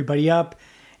opening everybody up.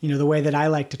 The way that I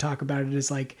like to talk about it is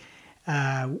like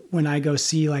when I go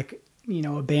see like,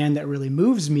 a band that really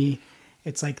moves me,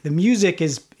 it's like the music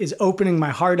is opening my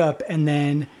heart up. And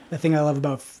then the thing I love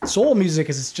about soul music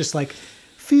is it's just like,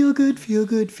 feel good, feel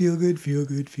good, feel good, feel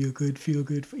good, feel good, feel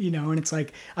good, and it's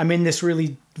like I'm in this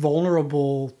really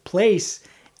vulnerable place,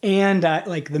 and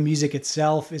like the music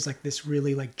itself is like this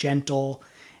really like gentle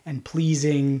and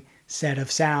pleasing set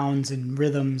of sounds and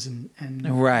rhythms and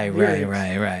right.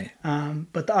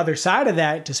 But the other side of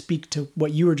that, to speak to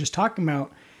what you were just talking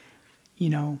about,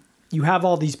 you have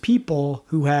all these people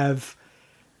who have,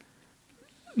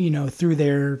 through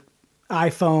their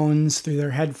iPhones, through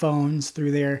their headphones,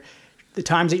 through the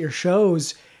times at your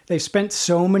shows, they've spent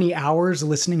so many hours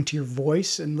listening to your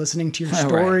voice and listening to your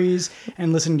stories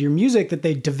and listening to your music that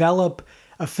they develop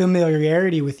a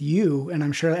familiarity with you. And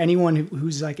I'm sure anyone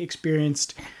who's like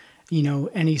experienced,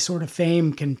 any sort of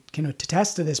fame can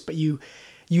attest to this. But you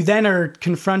then are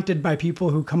confronted by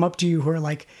people who come up to you who are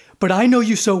like, "But I know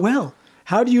you so well.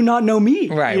 How do you not know me?"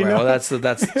 Right. Well, that's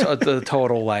the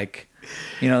total like,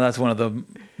 that's one of the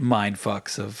mind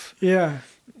fucks of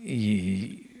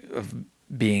of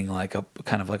being like a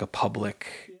kind of like a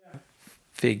public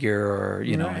figure or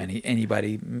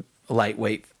anybody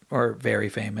lightweight or very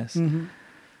famous. And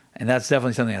that's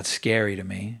definitely something that's scary to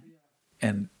me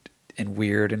and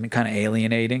weird and kind of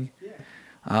alienating.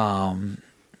 And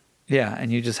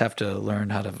you just have to learn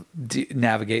how to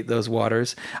navigate those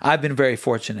waters. I've been very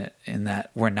fortunate in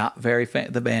that we're not very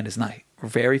the band is not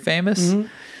very famous.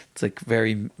 It's like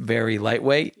very, very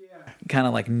lightweight, kind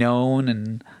of like known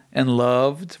and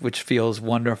loved, which feels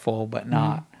wonderful, but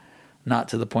not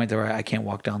to the point where I can't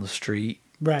walk down the street,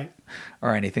 right,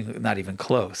 or anything, not even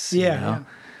close.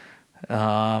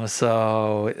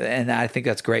 So, and I think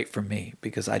that's great for me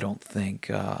because I don't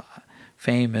think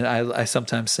fame. I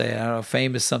sometimes say,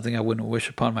 fame is something I wouldn't wish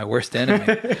upon my worst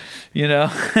enemy.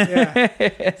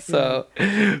 So,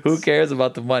 who cares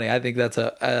about the money? I think that's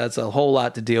a whole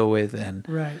lot to deal with, and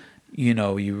right.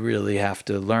 You really have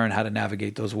to learn how to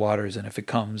navigate those waters. And if it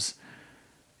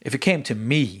came to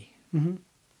me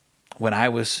when I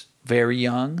was very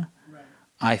young,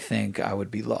 I think I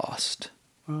would be lost.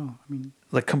 Oh, I mean,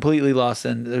 like completely lost.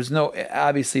 And there's no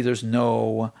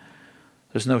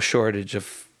shortage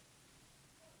of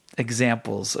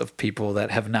examples of people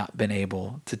that have not been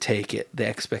able to take it, the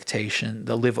expectation,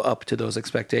 to live up to those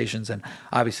expectations. And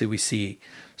obviously we see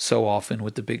so often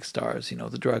with the big stars, you know,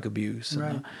 the drug abuse.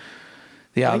 Right. And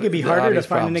I think it'd be harder to find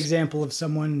problems. an example of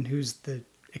someone who's the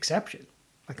exception.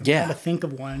 Like I'm trying to think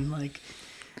of one. Like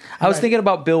I was thinking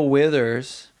about Bill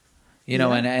Withers, you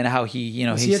know, and how he, you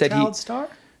know, was he a said child star?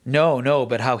 No,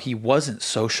 but how he wasn't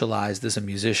socialized as a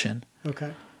musician.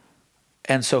 Okay.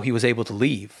 And so he was able to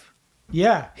leave.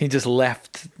 Yeah. He just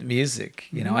left music,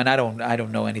 you know, and I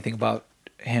don't know anything about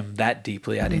him that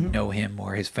deeply. I didn't know him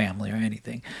or his family or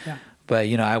anything. Yeah. But,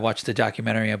 you know, I watched a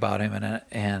documentary about him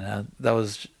and that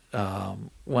was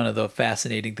one of the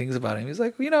fascinating things about him. He's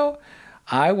like, you know,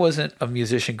 I wasn't a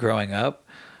musician growing up.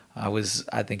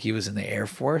 I think he was in the Air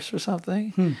Force or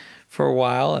something for a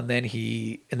while. And then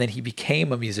he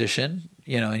became a musician,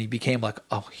 you know, and he became like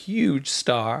a huge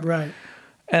star. Right.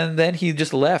 And then he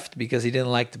just left because he didn't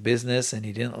like the business and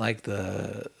he didn't like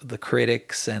the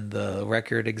critics and the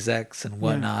record execs and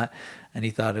whatnot. And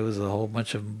he thought it was a whole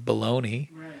bunch of baloney.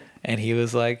 Right. And he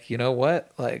was like, you know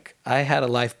what? Like, I had a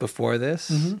life before this.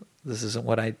 This isn't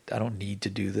what I don't need to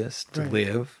do this to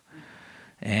live.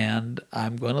 And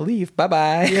I'm going to leave.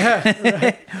 Bye-bye. Yeah.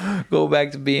 Right. Go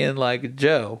back to being like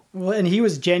Joe. Well, and he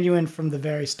was genuine from the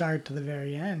very start to the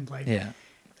very end. Like, yeah.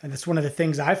 And that's one of the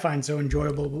things I find so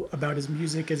enjoyable about his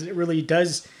music is it really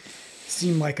does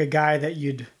seem like a guy that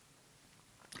you'd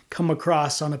come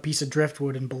across on a piece of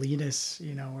driftwood in Bolinas,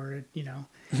 you know, or, you know,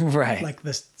 right. Like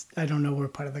this, I don't know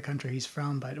what part of the country he's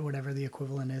from, but whatever the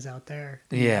equivalent is out there.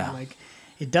 Yeah. You know, like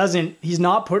he's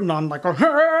not putting on like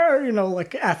a, you know,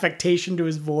 like affectation to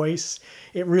his voice.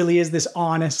 It really is this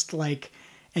honest, like,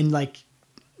 and like,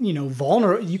 you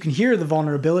know, you can hear the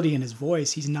vulnerability in his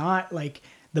voice. He's not like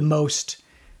the most,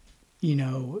 you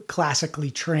know, classically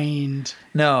trained.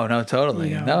 No, totally.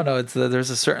 You know? No, it's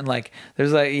there's a certain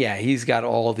he's got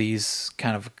all these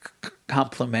kind of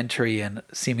complementary and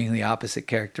seemingly opposite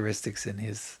characteristics in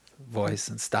his voice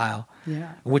and style.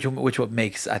 Yeah. Which what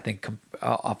makes, I think,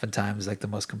 oftentimes like the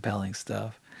most compelling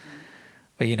stuff.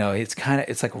 But you know, it's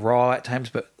like raw at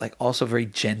times, but like also very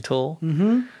gentle.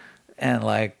 Mm-hmm. And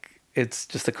like it's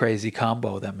just a crazy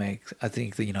combo that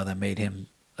made him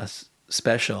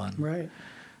special and right.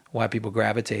 Why people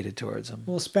gravitated towards him.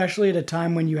 Well, especially at a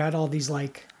time when you had all these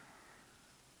like,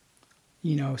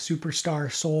 you know, superstar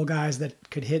soul guys that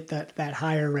could hit that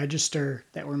higher register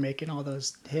that were making all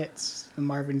those hits, the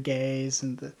Marvin Gayes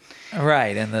and the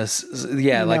right and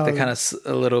the kind of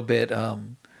a little bit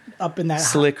up in that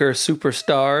slicker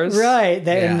superstars, right?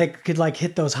 And they could like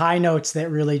hit those high notes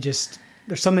that really just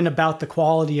there's something about the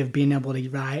quality of being able to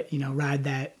ride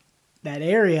that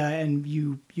area, and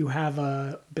you have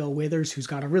a Bill Withers who's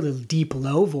got a really deep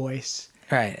low voice.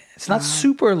 Right. It's not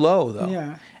super low though.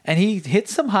 Yeah. And he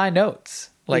hits some high notes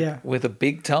with a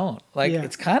big tone. Like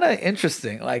it's kind of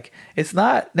interesting. Like it's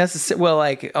not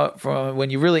necessarily from when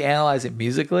you really analyze it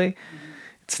musically,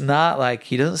 it's not like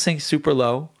he doesn't sing super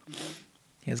low.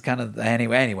 He's kind of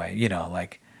anyway, you know,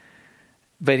 like,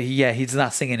 but he's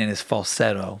not singing in his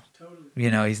falsetto. Totally.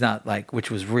 You know, he's not like, which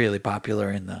was really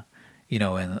popular in the, you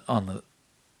know,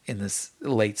 in this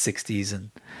late 60s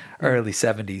and early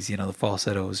 70s, you know, the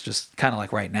falsetto was just kind of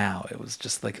like right now. It was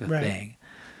just like the thing,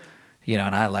 you know,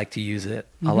 and I like to use it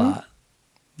a lot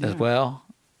as well.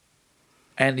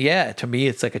 And to me,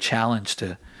 it's like a challenge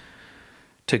to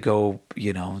go,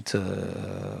 you know,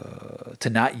 to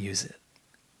not use it.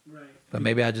 Right. But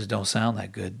maybe I just don't sound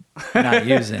that good not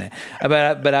using it.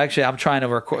 But actually, I'm trying to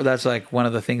record. That's like one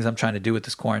of the things I'm trying to do with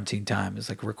this quarantine time is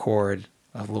like record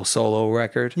a little solo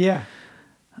record. Yeah.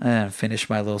 And finish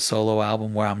my little solo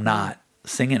album where I'm not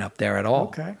singing up there at all.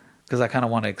 Okay. Because I kind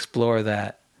of want to explore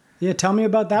that. Yeah, tell me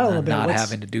about that a little bit. Not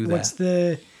having to do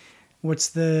that. What's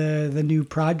the new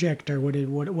project, or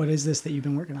what is this that you've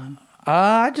been working on?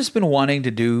 I've just been wanting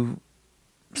to do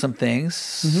some things,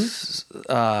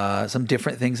 some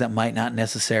different things that might not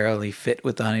necessarily fit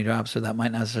with the Honey Drops, or that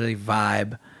might not necessarily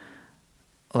vibe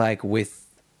like with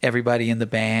everybody in the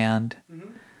band. Mm-hmm.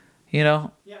 You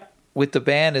know? Yeah. With the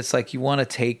band, it's like you want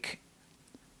to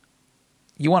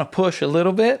push a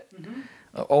little bit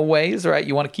always, right?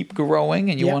 You want to keep growing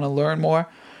and you want to learn more,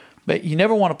 but you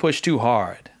never want to push too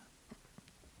hard.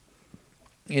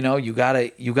 You know, you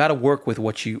gotta work with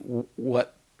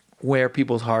where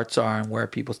people's hearts are and where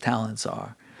people's talents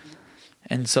are.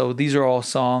 And so these are all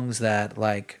songs that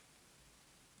like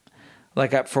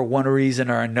for one reason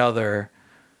or another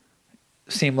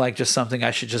seem like just something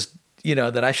I should just, you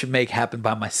know, that I should make happen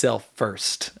by myself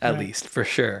first, at least, for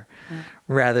sure,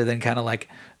 rather than kind of like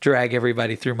drag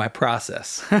everybody through my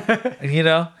process, you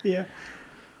know? Yeah.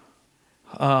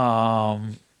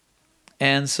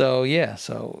 And so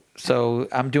so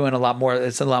I'm doing a lot more.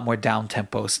 It's a lot more down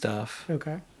tempo stuff.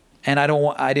 Okay. And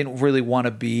I didn't really want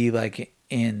to be like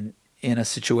in a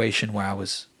situation where I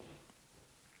was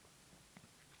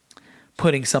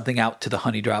putting something out to the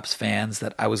Honey Drops fans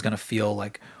that I was going to feel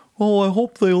like, oh, I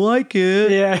hope they like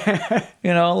it. Yeah.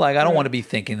 You know, like I don't want to be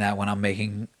thinking that when I'm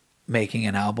making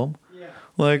an album. Yeah.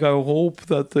 Like, I hope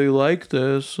that they like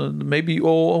this, and maybe,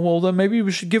 then maybe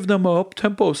we should give them a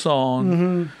up-tempo song.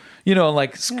 Mm-hmm. You know,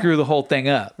 like screw the whole thing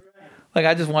up. Like,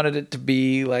 I just wanted it to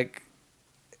be like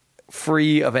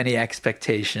free of any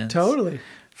expectations. Totally.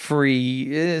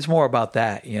 Free. It's more about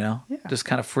that, you know? Yeah. Just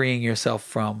kind of freeing yourself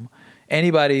from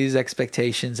anybody's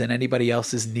expectations and anybody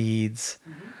else's needs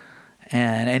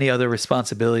and any other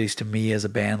responsibilities to me as a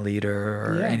band leader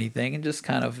or anything, and just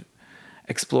kind of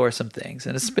explore some things.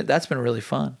 And that's been really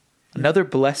fun. Another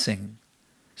blessing,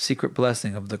 secret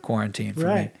blessing of the quarantine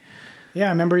for me. Yeah, I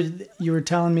remember you were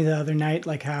telling me the other night,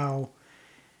 like how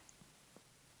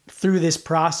through this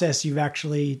process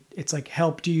it's like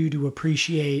helped you to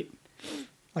appreciate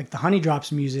like the Honey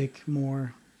Drops music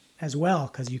more as well,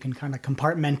 because you can kind of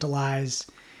compartmentalize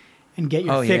and get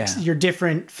your your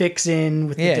different fix in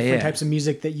with the different types of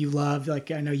music that you love.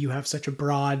 Like, I know you have such a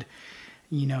broad,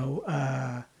 you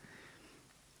know,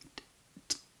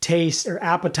 taste or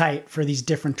appetite for these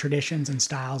different traditions and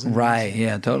styles. And right.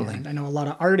 Yeah, totally. And I know a lot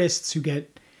of artists who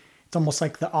it's almost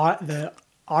like the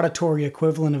auditory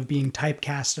equivalent of being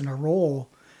typecast in a role.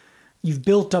 You've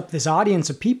built up this audience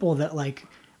of people that like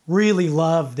really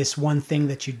love this one thing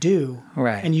that you do.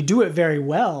 Right. And you do it very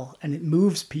well and it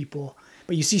moves people.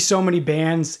 But you see so many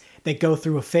bands that go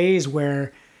through a phase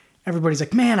where everybody's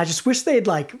like, man, I just wish they'd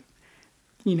like,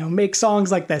 you know, make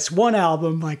songs like this one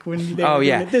album, like when they were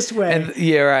doing it this way. And,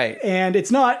 right. And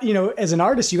it's not, you know, as an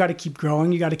artist, you got to keep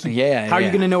growing. You got to keep, how are you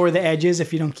going to know where the edge is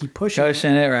if you don't keep pushing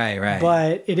it? Right.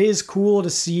 But it is cool to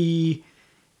see,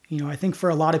 you know, I think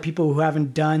for a lot of people who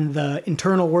haven't done the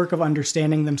internal work of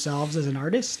understanding themselves as an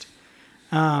artist,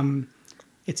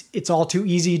 it's all too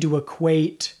easy to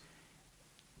equate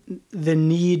the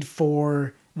need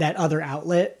for that other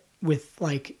outlet with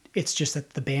like, it's just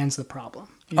that the band's the problem.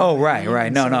 You know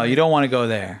right. No, you don't want to go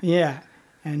there. Yeah.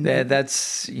 And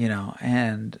that's, you know,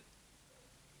 and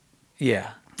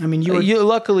yeah. I mean,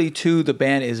 luckily too, the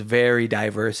band is very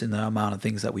diverse in the amount of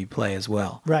things that we play as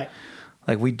well. Right.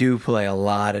 Like, we do play a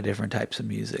lot of different types of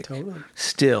music. Totally.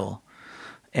 Still.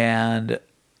 And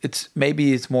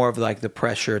it's more of like the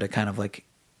pressure to kind of like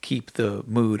keep the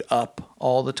mood up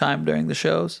all the time during the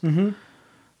shows. Mm-hmm.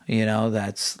 You know,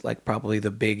 that's like probably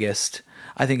the biggest,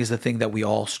 I think, is the thing that we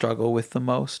all struggle with the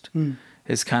most.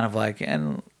 Is kind of like,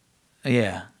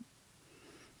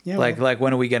 like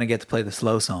when are we going to get to play the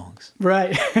slow songs?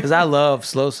 Right. Because I love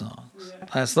slow songs.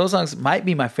 Yeah. Slow songs might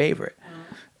be my favorite.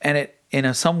 And it,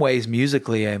 in some ways,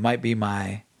 musically, it might be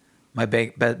my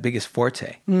biggest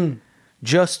forte.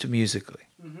 Just musically.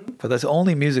 Mm-hmm. But that's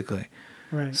only musically.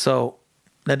 Right. So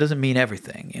that doesn't mean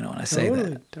everything, you know, when I say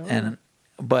that. Totally.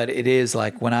 But it is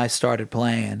like when I started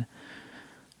playing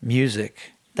music,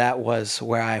 that was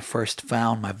where I first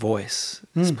found my voice.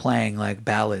 It's playing like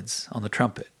ballads on the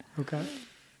trumpet. Okay.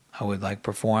 I would like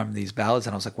perform these ballads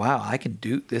and I was like, wow, I can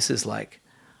do this. Is like,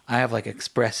 I have like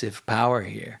expressive power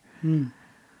here. And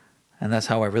that's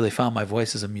how I really found my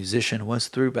voice as a musician, was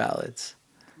through ballads.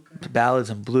 Okay.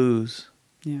 Ballads and blues.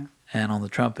 Yeah. And on the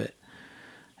trumpet.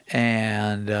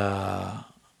 And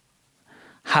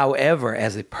however,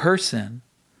 as a person,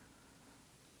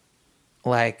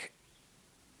 like,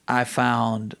 I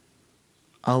learned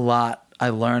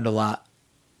a lot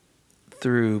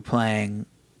through playing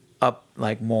up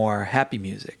like more happy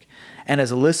music. And as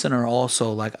a listener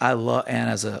also, like, and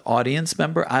as an audience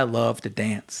member, I love to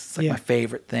dance. It's like my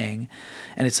favorite thing.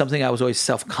 And it's something I was always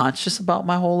self-conscious about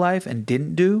my whole life and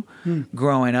didn't do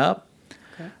growing up.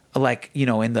 Okay. Like, you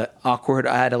know, in the awkward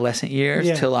adolescent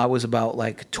years till I was about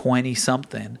like 20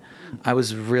 something, I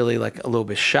was really like a little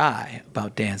bit shy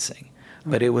about dancing.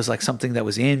 But it was like something that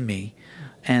was in me.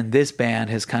 And this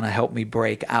band has kind of helped me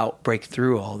break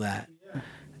through all that.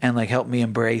 And like help me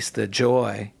embrace the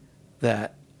joy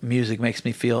that music makes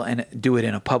me feel and do it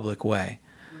in a public way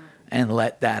and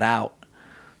let that out.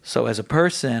 So as a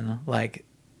person, like,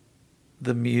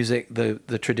 the music,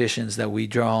 the traditions that we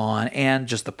draw on, and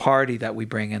just the party that we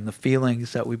bring and the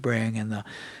feelings that we bring and the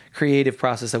creative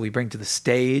process that we bring to the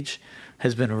stage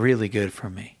has been really good for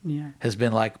me. Yeah. Has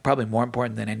been like probably more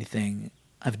important than anything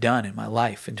I've done in my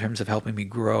life in terms of helping me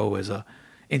grow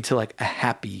into like a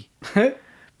happy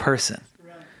person.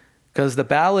 Because the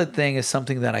ballad thing is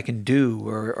something that I can do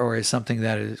or is something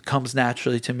that comes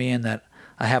naturally to me and that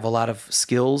I have a lot of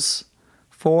skills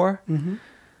for. Mm-hmm.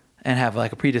 and have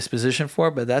like a predisposition for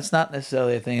it, but that's not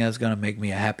necessarily a thing that's going to make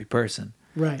me a happy person.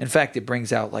 Right. In fact, it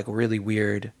brings out like really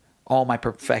weird, all my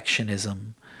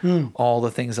perfectionism, all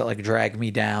the things that like drag me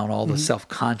down, all the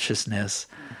self-consciousness,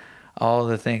 all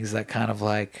the things that kind of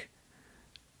like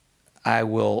I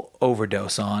will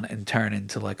overdose on and turn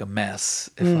into like a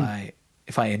mess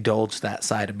if I indulge that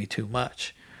side of me too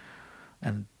much.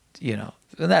 And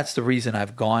and that's the reason I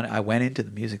went into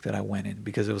the music that I went in,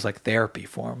 because it was like therapy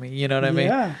for me. You know what I mean?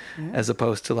 Yeah. As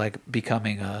opposed to like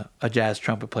becoming a jazz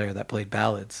trumpet player that played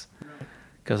ballads.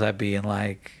 Because I'd be in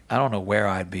like, I don't know where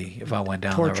I'd be if I went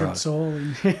down that road. Tortured soul.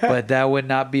 But that would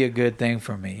not be a good thing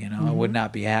for me. I would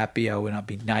not be happy. I would not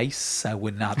be nice. I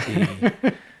would not be.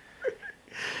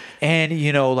 And,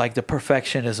 like the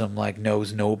perfectionism like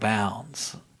knows no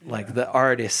bounds. Like the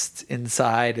artist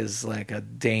inside is like a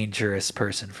dangerous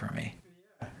person for me.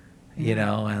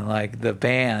 And like the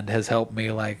band has helped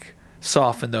me like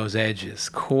soften those edges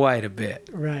quite a bit.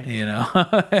 Right.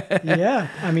 Yeah.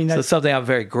 I mean, so it's something I'm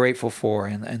very grateful for,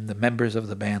 and the members of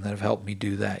the band that have helped me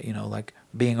do that, like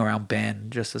being around Ben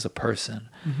just as a person.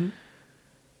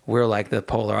 We're like the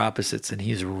polar opposites, and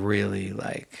he's really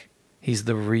like, he's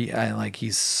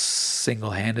he's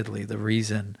single-handedly the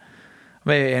reason.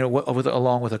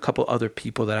 Along with a couple other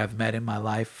people that I've met in my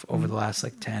life over the last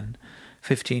like 10,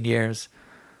 15 years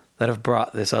that have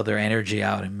brought this other energy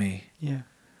out in me. Yeah.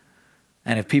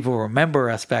 And if people remember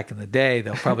us back in the day,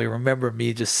 they'll probably remember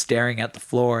me just staring at the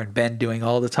floor and Ben doing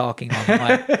all the talking on the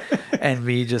mic and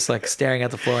me just like staring at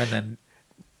the floor and then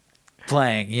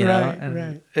playing, and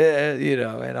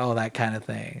all that kind of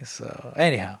thing. So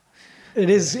anyhow, it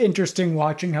is interesting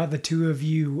watching how the two of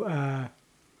you,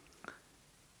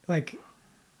 like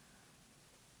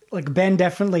Ben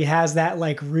definitely has that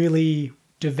like really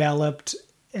developed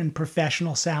and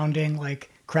professional sounding like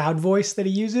crowd voice that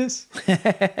he uses.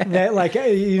 That like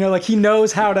like he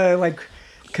knows how to like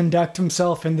conduct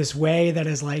himself in this way that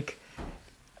is like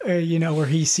where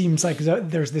he seems like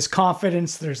there's this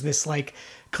confidence, there's this like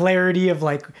clarity of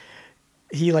like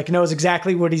he like knows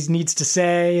exactly what he needs to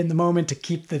say in the moment to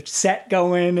keep the set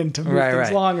going and to move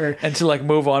things longer and to like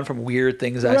move on from weird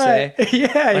things I say.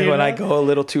 Yeah, like when I go a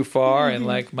little too far and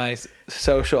like my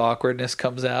social awkwardness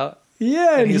comes out.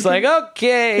 Yeah, and he's like,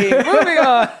 okay, moving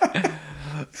on.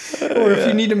 Or if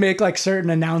you need to make like certain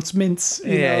announcements,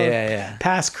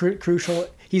 past crucial.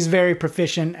 He's very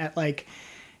proficient at like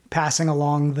passing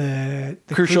along the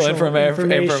crucial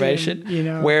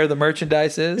information. Where the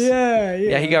merchandise is.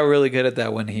 Yeah. He got really good at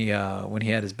that when he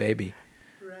had his baby.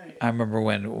 Right. I remember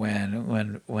when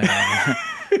when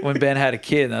Ben had a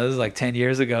kid. Now this is like 10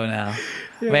 years ago now.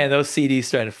 Yeah. Man, those CDs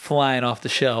started flying off the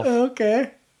shelf.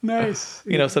 Okay. Nice.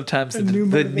 Sometimes the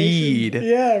need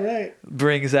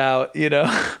brings out,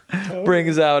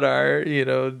 brings out our,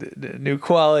 new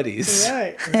qualities.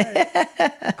 Right.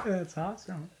 That's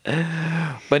awesome.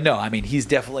 But no, I mean, he's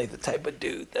definitely the type of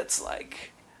dude that's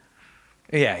like,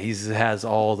 he has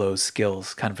all those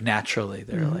skills kind of naturally.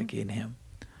 They're like in him.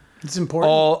 It's important.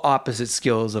 All opposite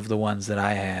skills of the ones that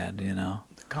I had,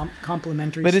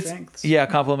 Complementary strengths.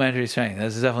 Complementary strength.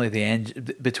 This is definitely the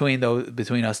engine between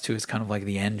us two. Is kind of like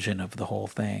the engine of the whole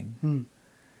thing.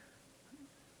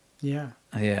 Yeah.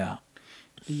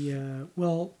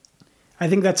 Well, I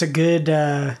think that's a good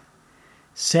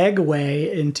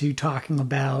segue into talking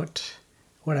about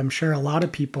what I'm sure a lot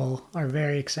of people are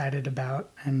very excited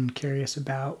about and curious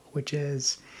about, which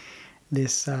is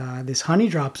this Honey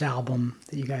Drops album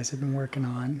that you guys have been working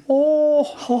on.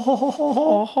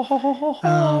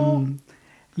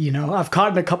 I've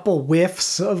caught a couple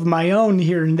whiffs of my own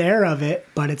here and there of it,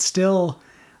 but it's still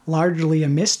largely a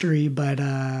mystery. But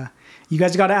you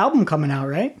guys got an album coming out,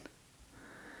 right?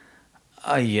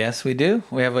 Yes, we do.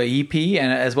 We have an EP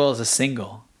and as well as a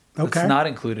single. Okay. It's not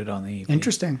included on the EP.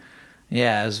 Interesting.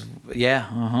 Yeah.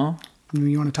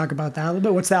 You want to talk about that a little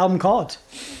bit? What's the album called?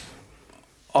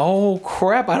 Oh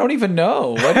crap! I don't even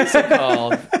know. What is it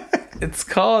called?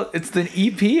 It's the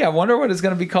EP. I wonder what it's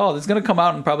going to be called. It's going to come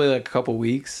out in probably like a couple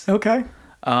weeks. Okay.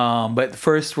 But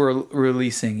first we're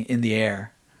releasing In the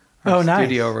Air. Nice.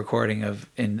 Studio recording of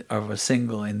a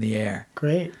single, In the Air.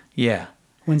 Great. Yeah.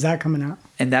 When's that coming out?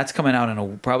 And that's coming out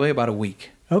in probably about a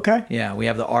week. Okay. Yeah, we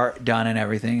have the art done and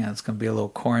everything. It's going to be a little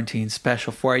quarantine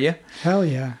special for you. Hell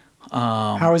yeah.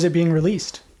 How is it being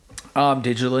released?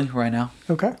 Digitally right now.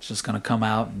 Okay. It's just going to come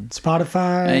out and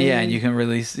Spotify. And you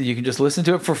can just listen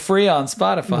to it for free on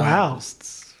Spotify. Wow.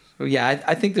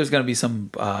 I think there's going to be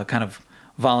some kind of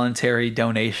voluntary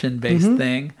donation based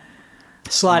thing.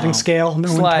 Sliding scale. No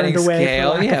sliding one turned away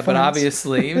scale. for lack of But funds.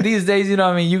 obviously these days, you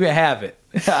can have it.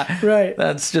 Right.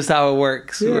 That's just how it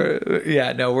works.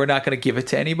 Yeah. We're not going to give it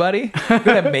to anybody. We're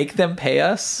going to make them pay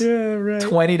us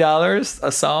 $20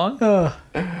 a song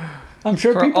I'm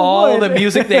sure for people all would. the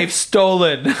music they've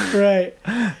stolen. Right.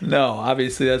 No,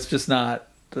 obviously that's not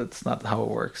how it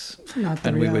works. Not the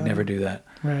And we would reality. never do that.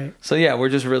 Right. So yeah, we're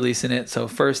just releasing it. So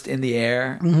first in the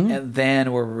air, and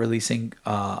then we're releasing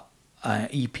an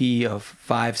EP of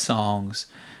 5 songs,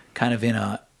 kind of in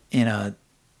a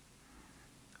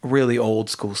really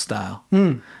old school style.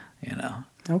 You know,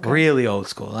 really old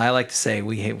school. I like to say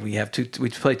we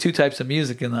play 2 types of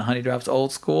music in the Honey Drops: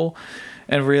 old school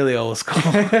and really old school.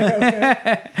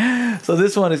 So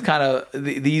this one is kind of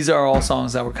these are all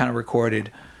songs that were kind of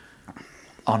recorded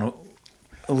on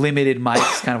limited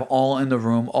mics, kind of all in the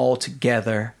room, all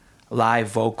together, live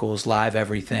vocals, live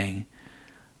everything.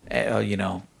 You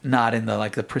know, not in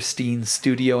the pristine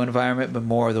studio environment, but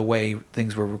more the way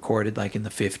things were recorded, like in the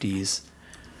 50s,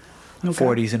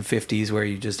 40s and 50s, where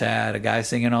you just had a guy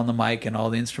singing on the mic and all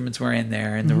the instruments were in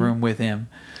there in the room with him.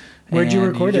 Where'd you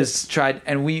record it? Just tried,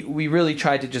 and we really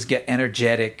tried to just get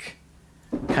energetic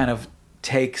kind of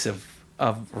takes of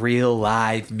real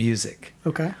live music.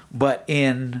 Okay. But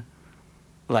in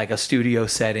like a studio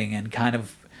setting and kind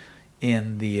of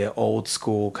in the old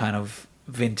school kind of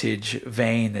vintage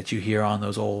vein that you hear on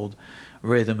those old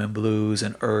rhythm and blues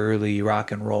and early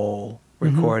rock and roll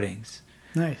recordings.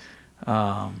 Nice.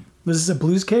 Was this a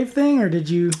Blues Cave thing, or did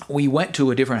you? We went to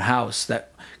a different house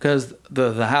because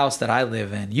the house that I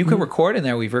live in, you can record in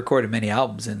there. We've recorded many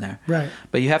albums in there. Right.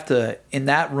 But you have to, in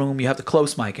that room, you have to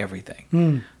close mic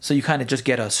everything. So you kind of just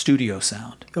get a studio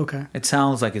sound. Okay. It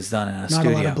sounds like it's done in a Not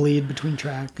studio. a lot of bleed between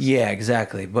tracks. Yeah,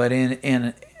 exactly. But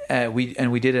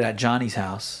we did it at Johnny's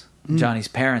house, Johnny's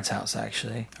parents' house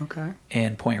actually. Okay.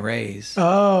 In Point Reyes.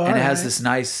 Oh, and it has this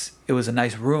nice. It was a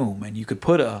nice room, and you could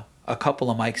put a couple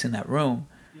of mics in that room,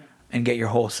 and get your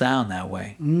whole sound that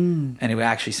way. And it would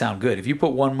actually sound good. If you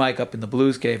put one mic up in the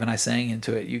Blues Cave and I sang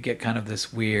into it, you get kind of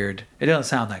this weird. It doesn't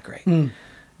sound that great. And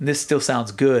this still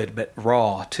sounds good, but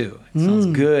raw too. It sounds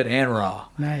good and raw.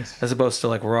 Nice. As opposed to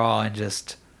like raw and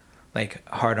just like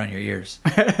hard on your ears.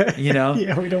 You know?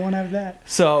 Yeah, we don't want to have that.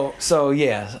 So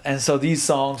yeah, and so these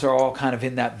songs are all kind of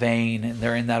in that vein, and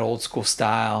they're in that old school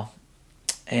style.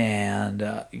 And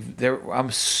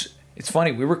it's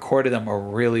funny, we recorded them a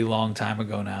really long time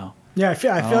ago now. Yeah, I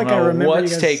feel like I remember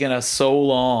what's you guys... taken us so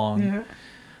long.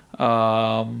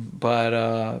 Yeah.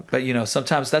 But you know,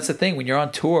 sometimes that's the thing when you're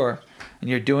on tour and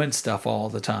you're doing stuff all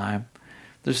the time.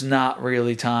 There's not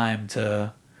really time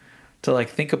to like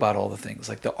think about all the things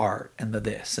like the art and the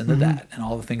this and the that and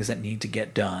all the things that need to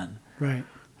get done. Right.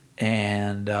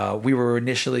 And we were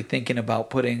initially thinking about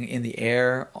putting In the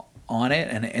Air on it,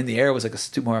 and In the Air was like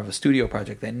more of a studio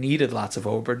project that needed lots of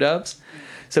overdubs.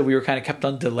 So we were kind of kept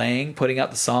on delaying putting out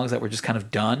the songs that were just kind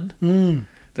of done.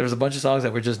 There was a bunch of songs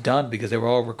that were just done because they were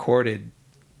all recorded,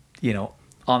 you know,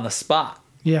 on the spot.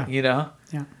 Yeah. You know?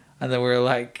 Yeah. And then we were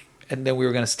like, and then we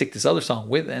were going to stick this other song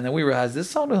with it. And then we realized this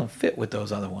song doesn't fit with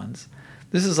those other ones.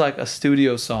 This is like a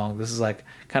studio song. This is like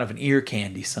kind of an ear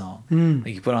candy song.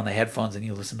 Like you put on the headphones and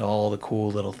you listen to all the cool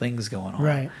little things going on.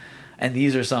 Right. And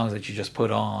these are songs that you just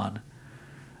put on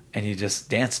and you just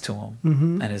dance to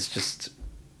them. And it's just,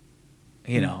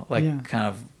 you know, like kind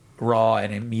of raw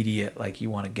and immediate, like you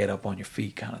want to get up on your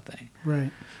feet kind of thing.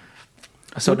 Right.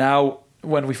 So now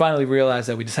when we finally realized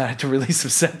that, we decided to release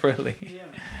them separately.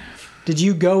 Did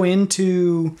you go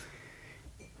into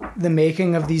the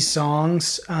making of these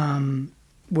songs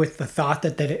with the thought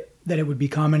that it would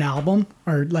become an album,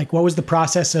 or like what was the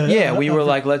process of? Yeah, we were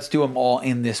like, let's do them all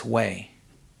in this way.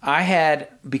 I had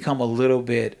become a little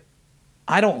bit.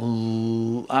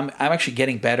 I'm actually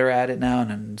getting better at it now,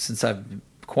 and since I've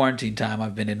quarantine time,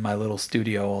 I've been in my little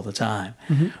studio all the time,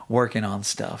 working on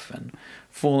stuff and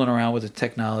fooling around with the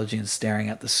technology and staring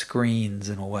at the screens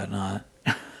and whatnot.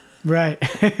 Right.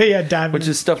 Yeah, diving. Which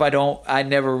is stuff I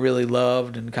never really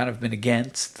loved and kind of been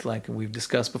against, like we've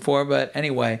discussed before. But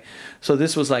anyway, so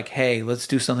this was like, hey, let's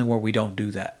do something where we don't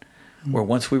do that. Where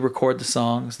once we record the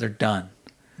songs, they're done.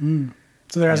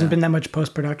 So there hasn't been that much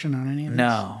post-production on any of this?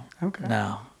 No. Okay.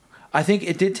 No. I think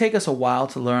it did take us a while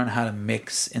to learn how to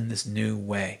mix in this new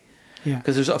way. Yeah.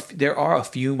 Because there are a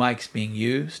few mics being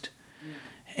used.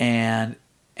 And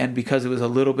because it was a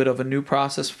little bit of a new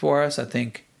process for us, I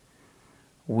think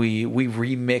we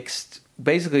remixed.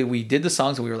 Basically, we did the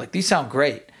songs and we were like, these sound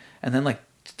great. And then like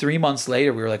 3 months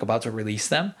later, we were like about to release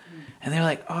them. And they were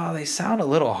like, oh, they sound a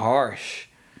little harsh.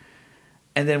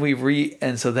 And then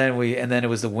and then it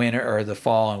was the winter or the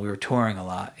fall and we were touring a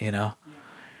lot, you know?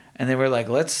 And they were like,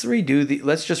 let's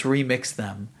just remix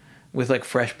them with like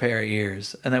fresh pair of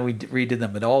ears, and then we redid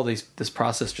them. But this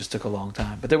process just took a long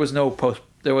time. But there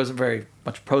wasn't very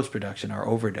much post production or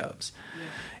overdubs. Yeah.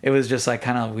 It was just like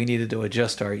kind of we needed to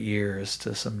adjust our ears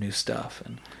to some new stuff,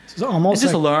 and almost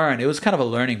just learn. It was kind of a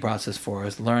learning process for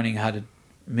us, learning how to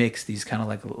mix these kind of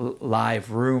like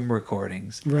live room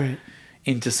recordings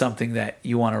into something that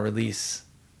you want to release,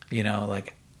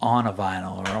 like on a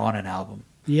vinyl or on an album.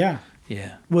 Yeah.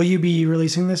 Yeah. Will you be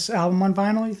releasing this album on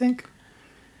vinyl, you think?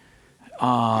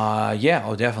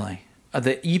 Yeah, definitely.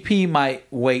 The EP might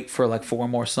wait for like 4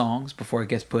 more songs before it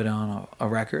gets put on a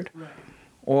record. Right.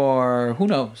 Or who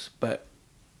knows, but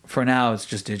for now it's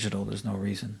just digital. There's no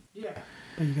reason. Yeah.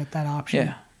 But you got that option.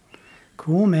 Yeah.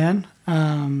 Cool, man.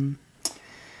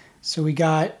 So we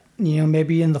got,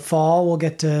 maybe in the fall we'll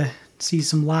get to see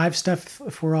some live stuff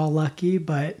if we're all lucky,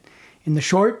 but in the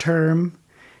short term,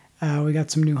 we got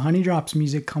some new Honey Drops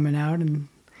music coming out, and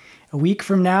a week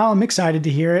from now, I'm excited to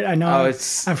hear it. I know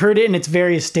I've heard it in its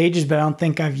various stages, but I don't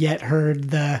think I've yet heard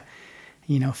the,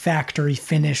 factory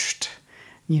finished,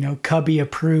 Cubby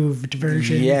approved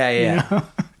version. Yeah.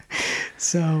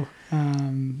 So,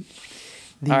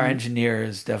 our engineer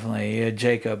is definitely,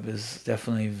 Jacob is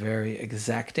definitely very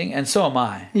exacting, and so am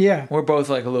I. Yeah. We're both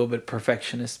like a little bit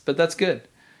perfectionist, but that's good.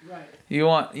 Right. You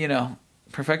want,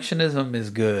 perfectionism is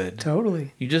good.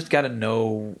 Totally. You just got to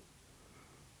know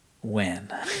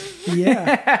when.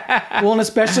 Yeah. Well, and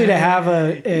especially to have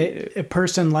a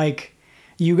person like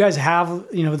you guys have,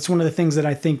 it's one of the things that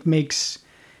I think makes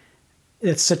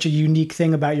it's such a unique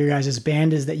thing about your guys'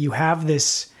 band is that you have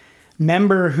this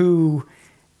member who,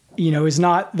 is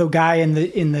not the guy in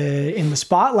the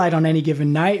spotlight on any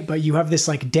given night, but you have this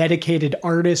like dedicated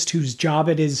artist whose job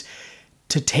it is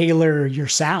to tailor your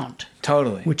sound.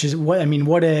 Totally. Which is what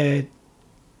a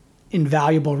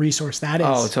invaluable resource that is.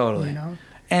 Oh, totally.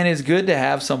 And it's good to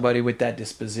have somebody with that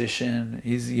disposition.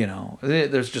 He's,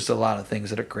 there's just a lot of things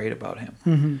that are great about him.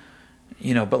 Mm-hmm.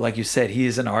 But like you said, he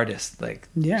is an artist. Like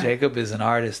Jacob is an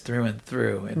artist through and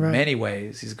through in many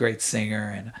ways. He's a great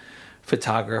singer and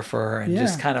photographer, and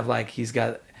just kind of like he's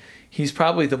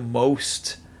probably the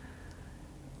most,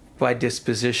 by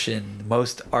disposition,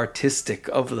 most artistic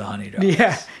of the Honey Drops.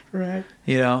 Yeah, right.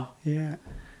 Yeah.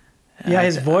 Yeah,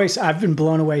 his voice, I've been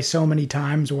blown away so many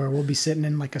times where we'll be sitting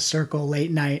in like a circle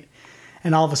late night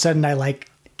and all of a sudden I like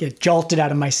get jolted out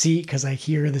of my seat because I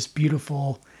hear this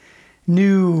beautiful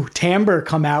new timbre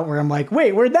come out where I'm like,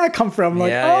 wait, where'd that come from? I'm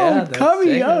like,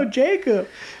 Cubby, Jacob.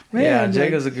 Man, yeah,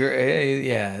 Jacob's a great.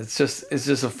 Yeah,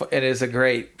 it is a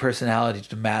great personality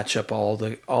to match up all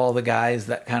the guys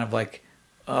that kind of like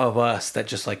of us that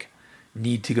just like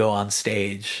need to go on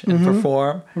stage and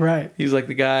perform. Right. He's like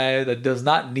the guy that does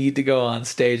not need to go on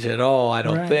stage at all, I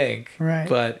don't think. Right.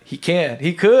 But he can.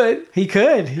 He could. He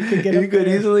could get up He could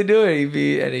there. Easily do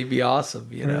it. He'd be awesome,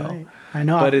 Right. I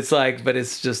know. But it's like a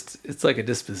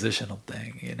dispositional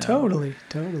thing, Totally.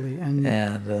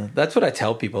 And that's what I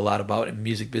tell people a lot about in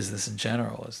music business in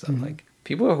general is that like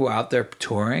people who are out there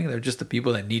touring, they're just the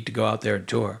people that need to go out there and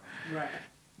tour. Right.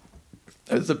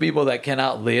 It's the people that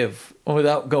cannot live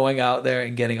without going out there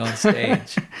and getting on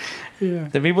stage. Yeah.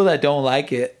 The people that don't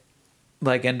like it,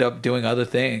 like end up doing other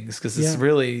things because it's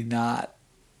really not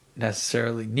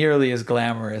necessarily nearly as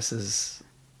glamorous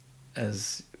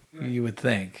as you would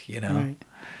think, Right.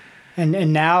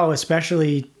 And now,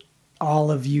 especially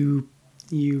all of you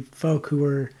folk who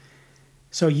are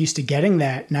so used to getting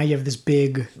that, now you have this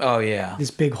big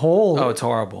hole. Oh, it's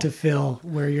horrible to fill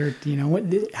where you're,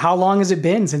 how long has it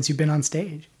been since you've been on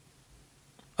stage?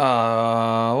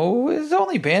 It's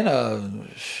only been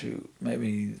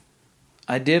maybe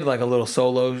I did like a little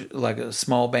solo, like a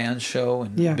small band show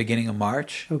in the beginning of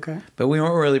March. Okay. But we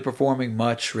weren't really performing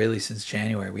much really since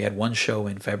January. We had one show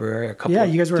in February,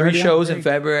 you guys were 3 shows in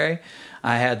February.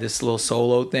 I had this little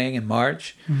solo thing in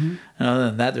March. Mm-hmm. And other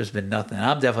than that, there's been nothing.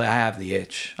 I have the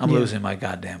itch. I'm losing my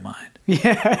goddamn mind.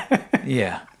 Yeah.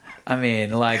 Yeah. I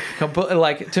mean, like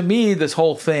to me, this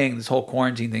whole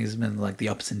quarantine thing has been like the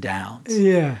ups and downs.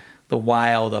 Yeah. The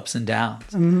wild ups and downs.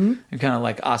 Mm-hmm. I'm kind of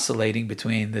like oscillating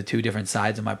between the two different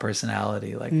sides of my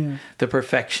personality. Like the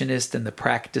perfectionist and the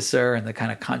practicer and the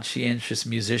kind of conscientious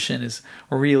musician is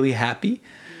really happy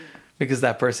because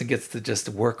that person gets to just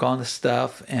work on the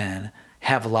stuff and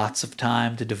have lots of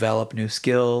time to develop new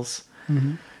skills.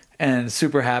 Mm-hmm. And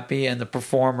super happy, and the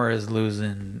performer is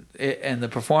losing it, and the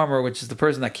performer, which is the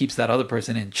person that keeps that other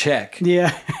person in check,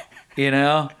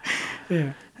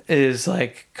 is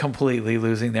like completely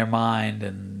losing their mind,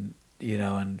 and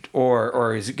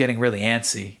or is getting really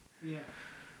antsy,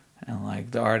 and like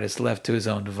the artist left to his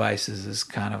own devices is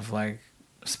kind of like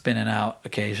spinning out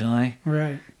occasionally,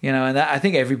 right? And I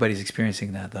think everybody's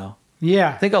experiencing that though. Yeah.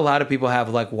 I think a lot of people have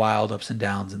like wild ups and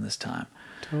downs in this time.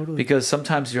 Totally. Because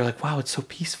sometimes you're like, wow, it's so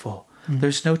peaceful.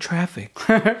 There's no traffic.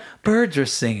 Birds are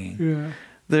singing. Yeah.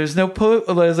 There's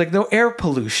like no air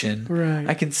pollution. Right.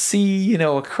 I can see,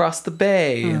 across the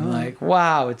bay and like,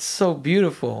 wow, it's so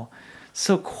beautiful.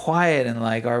 So quiet, and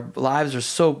like our lives are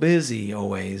so busy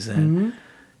always. And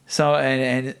so,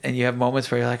 and you have moments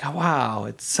where you're like, oh, wow,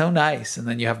 it's so nice. And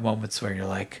then you have moments where you're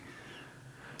like,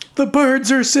 the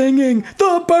birds are singing.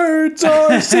 The birds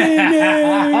are singing.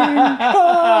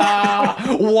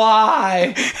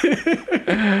 Why?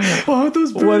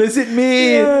 Those birds? What does it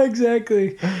mean? Yeah,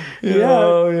 exactly.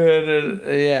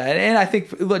 Yeah. And I think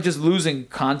just losing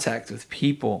contact with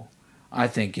people, I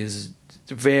think, is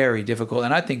very difficult.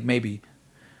 And I think maybe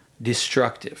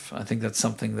destructive. I think that's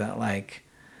something that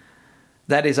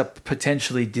that is a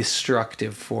potentially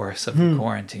destructive force of the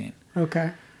quarantine.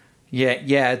 Okay.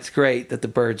 Yeah, it's great that the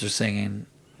birds are singing,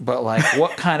 but like,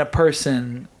 what kind of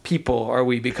people are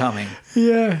we becoming?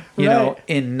 Yeah,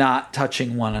 In not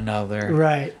touching one another,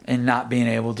 right, and not being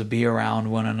able to be around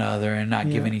one another, and not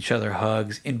giving each other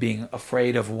hugs, and being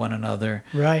afraid of one another,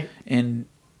 right, and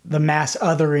the mass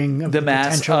othering of the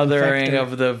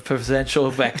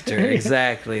potential vector.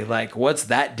 Exactly. Like, what's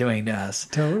that doing to us?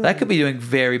 Totally. That could be doing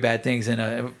very bad things in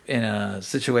a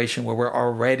situation where we're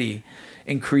already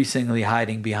increasingly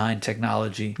hiding behind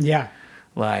technology. Yeah.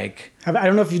 Like, I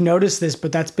don't know if you noticed this,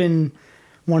 but that's been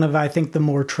one of, I think, the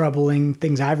more troubling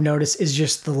things I've noticed is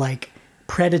just the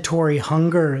predatory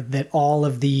hunger that all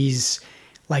of these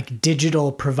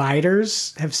digital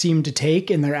providers have seemed to take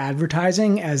in their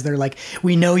advertising, as they're like,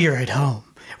 we know you're at home.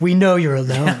 We know you're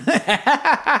alone.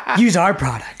 Use our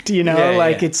product,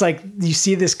 It's like you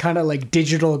see this kind of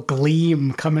digital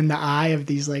gleam come in the eye of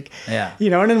these and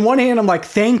on one hand I'm like,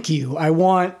 thank you. I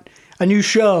want a new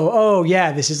show. Oh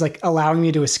yeah. This is allowing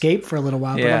me to escape for a little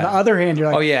while. But on the other hand, you're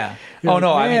like, oh yeah. Oh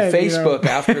no. I mean, Facebook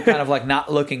after kind of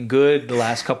not looking good the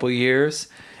last couple of years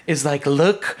is like,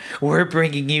 look, we're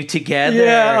bringing you together.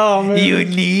 Yeah, oh, man. You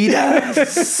need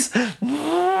us.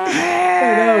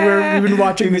 I know, we've been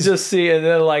watching this. Just see, and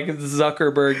then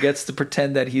Zuckerberg gets to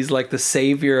pretend that he's the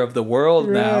savior of the world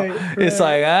now. Right. It's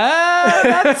like,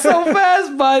 not so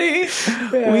fast, buddy.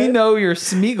 Yeah. We know you're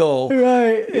Smeagol.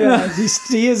 Right. Yeah.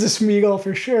 He is a Smeagol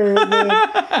for sure.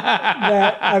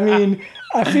 I mean,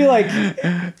 I feel like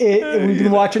we've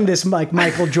been watching this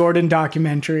Michael Jordan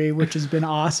documentary, which has been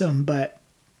awesome, but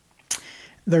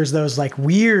there's those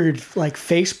weird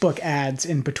Facebook ads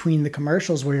in between the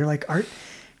commercials where you're like,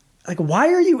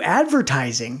 why are you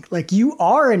advertising? You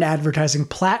are an advertising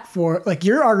platform.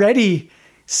 You're already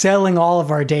selling all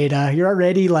of our data. You're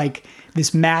already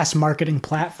this mass marketing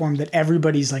platform that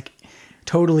everybody's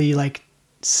totally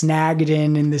snagged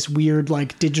in this weird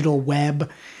digital web.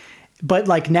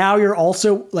 But now you're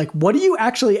also what are you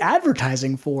actually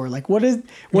advertising for?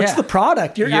 What's the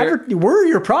product? We're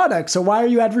your product. So why are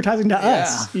you advertising to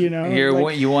us? You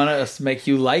want us to make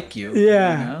you like you.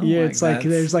 Yeah. Yeah. It's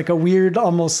there's a weird,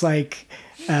 almost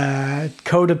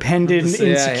codependent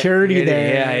insecurity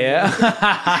there. Yeah.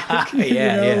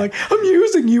 I'm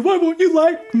using you. Why won't you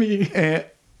like me? Yeah,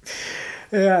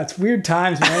 it's weird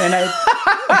times, man.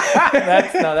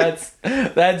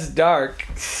 And that's dark.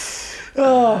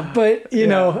 Oh, but you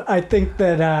know, I think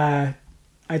that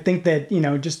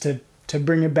just to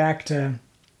bring it back to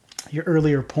your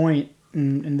earlier point,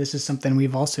 and this is something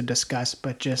we've also discussed,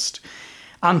 but just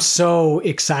I'm so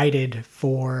excited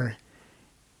for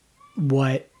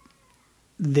what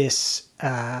this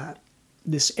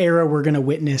era we're going to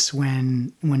witness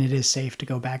when it is safe to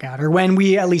go back out, or when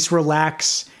we at least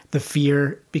relax the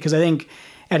fear, because I think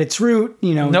at its root,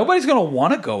 nobody's going to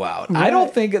want to go out. Right. I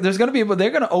don't think there's going to be, but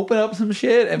they're going to open up some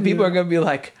shit and people are going to be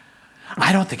like,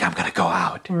 I don't think I'm going to go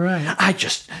out. Right.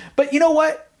 But you know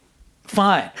what?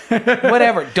 Fine.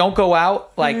 Whatever. Don't go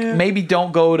out. Maybe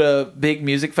don't go to big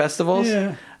music festivals.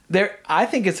 Yeah. I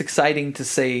think it's exciting to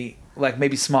say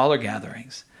maybe smaller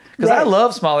gatherings, because I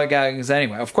love smaller gatherings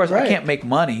anyway. Of course, I can't make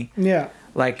money. Yeah.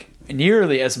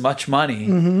 Nearly as much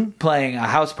money playing a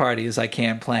house party as I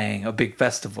can playing a big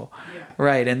festival. Yeah.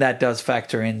 Right. And that does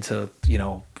factor into,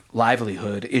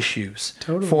 livelihood issues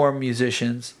for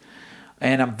musicians.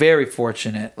 And I'm very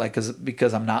fortunate,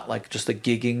 because I'm not just a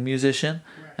gigging musician,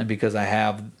 and because I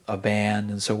have a band.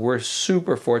 And so we're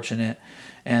super fortunate,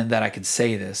 and that I could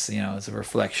say this, as a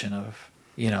reflection of,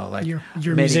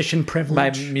 your musician privilege.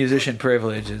 My musician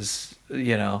privilege is,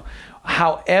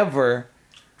 however,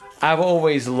 I've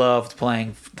always loved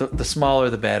playing, the smaller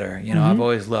the better. I've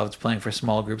always loved playing for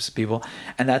small groups of people,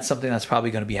 and that's something that's probably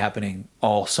going to be happening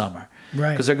all summer,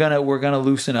 right? Because we're gonna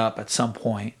loosen up at some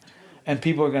point, and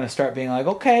people are going to start being like,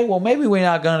 okay, well maybe we're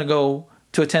not going to go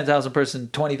to a 10,000 person,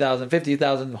 20,000,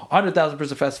 50,000, 100,000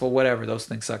 person festival, whatever. Those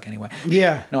things suck anyway.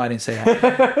 Yeah. No, I didn't say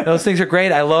that. Those things are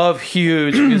great. I love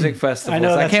huge music festivals. I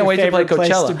know. That's I can't wait to play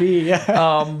place Coachella. To be.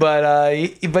 Yeah.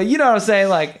 But you know what I'm saying?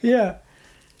 Like, yeah.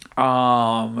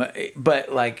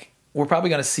 But like, we're probably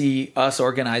going to see us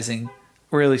organizing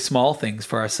really small things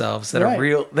for ourselves that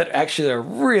are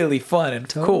really fun and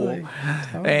cool,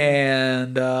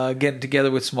 and getting together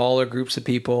with smaller groups of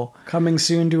people. Coming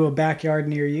soon to a backyard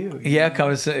near you. Yeah,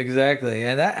 exactly,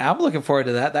 and I'm looking forward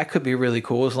to that. That could be really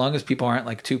cool as long as people aren't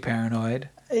like too paranoid.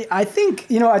 I think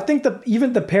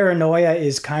even the paranoia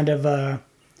is kind of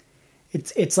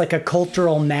it's like a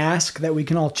cultural mask that we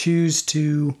can all choose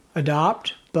to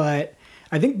adopt, but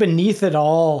I think beneath it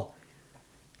all,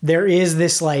 there is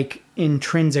this like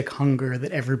intrinsic hunger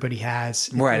that everybody has.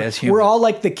 Right, as humans. We're all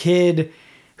like the kid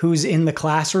who's in the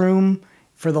classroom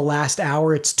for the last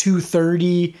hour. It's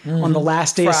 2:30 on the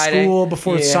last day Friday. of school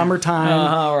before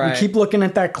summertime. Right. We keep looking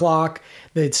at that clock.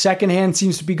 The second hand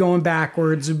seems to be going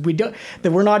backwards.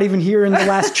 We're not even here in the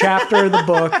last chapter of the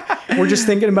book. We're just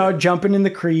thinking about jumping in the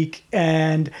creek.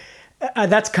 And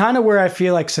that's kind of where I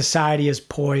feel like society is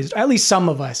poised. At least some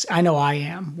of us. I know I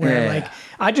am. Where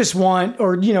I just want,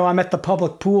 or I'm at the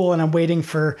public pool and I'm waiting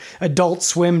for Adult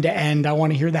Swim to end. I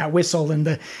want to hear that whistle and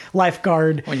the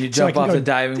lifeguard. When you jump off the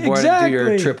diving board and do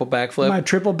your triple backflip. My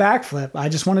triple backflip. I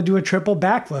just want to do a triple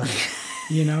backflip.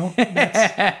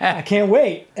 I can't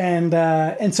wait. And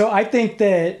so I think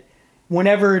that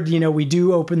whenever we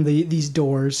do open these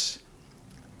doors,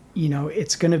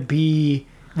 it's going to be.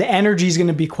 The energy is going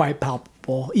to be quite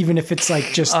palpable, even if it's like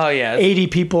just 80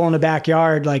 people in a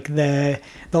backyard. Like the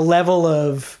level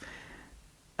of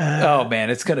oh man,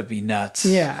 it's going to be nuts.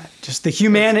 Yeah, just the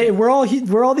humanity. We're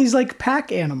all these like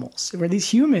pack animals. We're these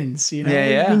humans.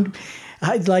 Yeah.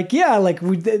 I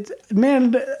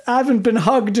haven't been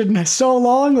hugged in so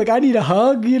long. Like I need a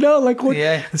hug.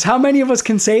 It's how many of us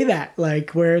can say that?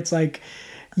 Like where it's like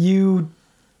I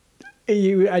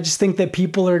just think that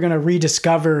people are going to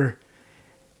rediscover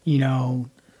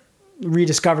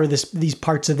these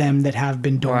parts of them that have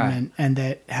been dormant and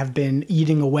that have been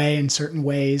eating away in certain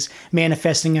ways,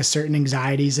 manifesting as certain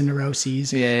anxieties and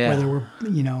neuroses, whether we're,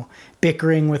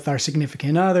 bickering with our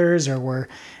significant others or we're,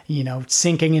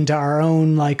 sinking into our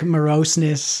own like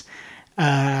moroseness.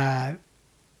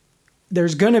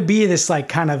 There's going to be this like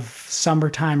kind of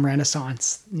summertime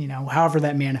renaissance, however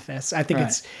that manifests. I think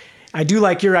I do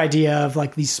like your idea of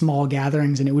like these small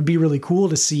gatherings, and it would be really cool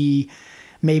to see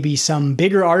maybe some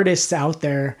bigger artists out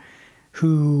there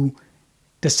who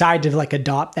decide to like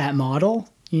adopt that model.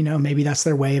 Maybe that's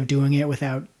their way of doing it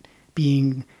without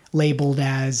being labeled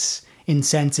as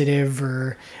insensitive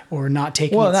or not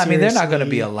taking it seriously. They're not going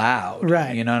to be allowed.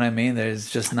 Right. You know what I mean?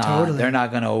 There's just not, Totally. They're not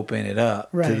going to open it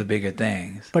up to the bigger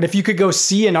things. But if you could go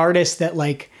see an artist that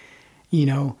like,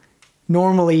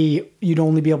 normally you'd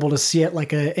only be able to see it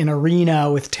like an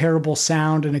arena with terrible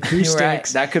sound and acoustics. Right.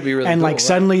 That could be really and cool. like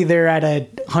suddenly they're at a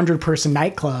 100-person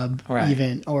nightclub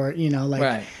even, or,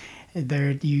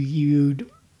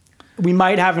 we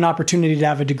might have an opportunity to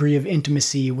have a degree of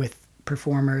intimacy with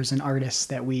performers and artists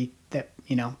that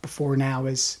before now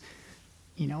is,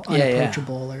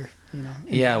 unapproachable or,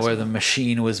 where the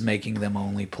machine was making them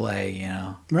only play,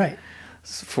 Right.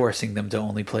 forcing them to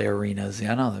only play arenas.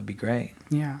 Yeah, I know, that'd be great.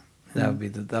 Yeah. That would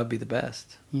be the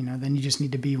best. Then you just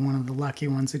need to be one of the lucky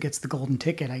ones who gets the golden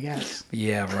ticket, I guess.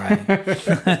 Yeah, right.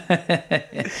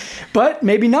 But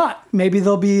maybe not. Maybe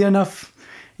there'll be enough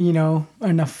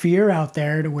fear out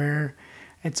there to where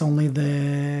it's only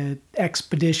the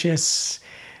expeditious,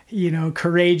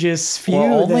 courageous few.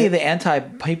 Well, only the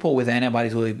people with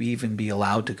antibodies will even be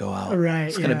allowed to go out. Right.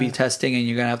 It's going to be testing, and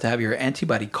you're going to have your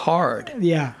antibody card.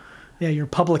 Yeah. Yeah, your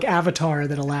public avatar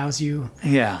that allows you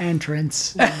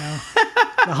entrance. The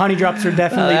Honey Drops would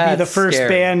definitely be the first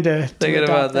band to thinking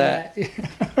about that.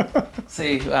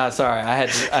 See, sorry, I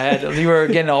had you were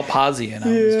getting all posy, and I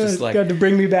was just like, got to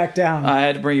bring me back down. I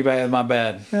had to bring you back. My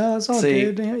bad. No, it's all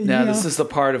good. Now this is the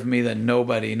part of me that no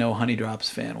Honey Drops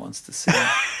fan wants to see.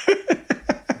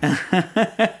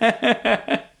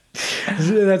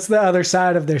 That's the other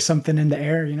side of There's Something in the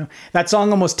Air. That song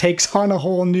almost takes on a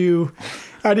whole new.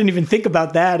 I didn't even think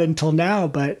about that until now,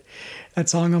 but that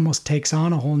song almost takes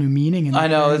on a whole new meaning. I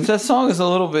know that song is a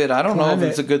little bit. I don't know if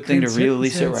it's a good thing to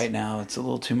release it right now. It's a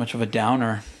little too much of a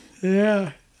downer.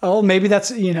 Yeah. Oh, maybe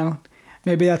that's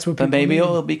maybe that's what. But maybe need.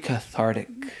 It'll be cathartic.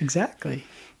 Exactly.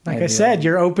 Like I said,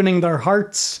 you're opening their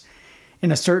hearts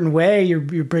in a certain way. You're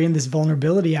bringing this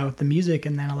vulnerability out with the music,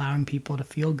 and then allowing people to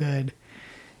feel good.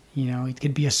 It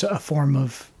could be a form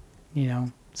of,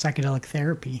 psychedelic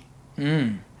therapy.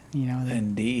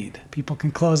 Indeed. People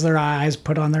can close their eyes,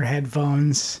 put on their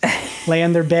headphones, lay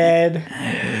in their bed,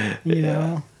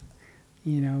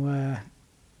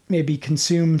 maybe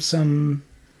consume some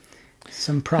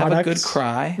products. Have a good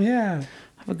cry. Yeah.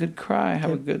 Have a good cry.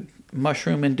 Have a good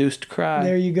mushroom-induced cry.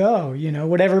 There you go.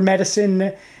 Whatever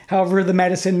medicine, however the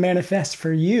medicine manifests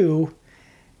for you,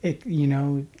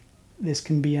 this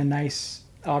can be a nice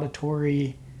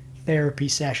auditory therapy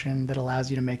session that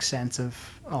allows you to make sense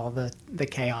of all the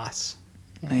chaos.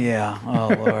 Yeah. Oh,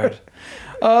 Lord.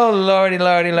 Oh, Lordy,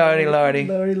 Lordy, Lordy, Lordy.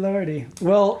 Lordy, Lordy.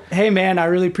 Well, hey, man, I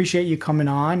really appreciate you coming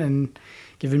on and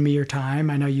giving me your time.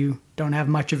 I know you don't have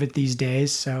much of it these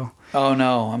days, so... Oh,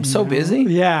 no. I'm so busy.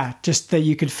 Yeah, just that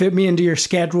you could fit me into your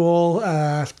schedule.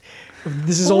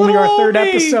 This is only our third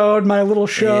episode, my little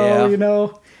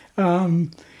show,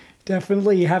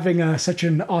 Definitely having such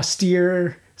an august...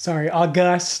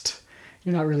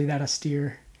 You're not really that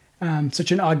austere.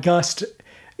 Such an august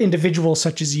individual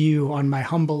such as you on my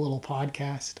humble little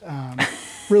podcast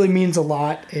really means a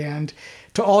lot. And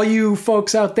to all you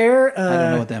folks out there... I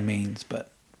don't know what that means, but...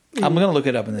 I'm going to look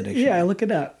it up in the dictionary. Yeah, look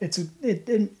it up.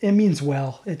 It means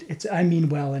well. I mean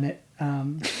well in it.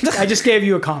 I just gave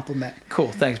you a compliment.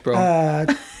 Cool. Thanks, bro.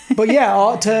 But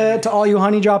yeah, to all you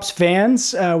Honey Drops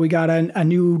fans, we got a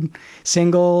new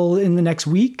single in the next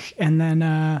week, and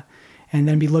then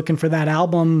be looking for that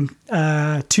album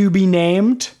to be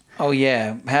named. Oh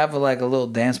yeah, have a little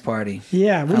dance party.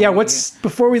 Yeah.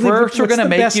 Before we leave? First, we're gonna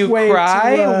make you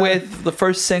cry with the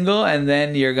first single, and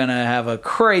then you're gonna have a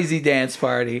crazy dance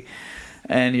party,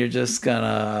 and it's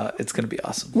gonna be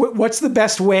awesome. What's the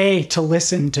best way to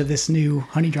listen to this new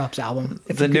Honey Drops album?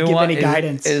 If the you new could give one any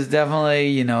guidance, is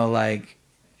definitely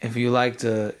if you like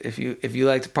to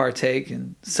partake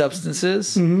in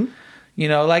substances. Mm-hmm.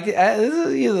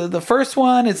 The first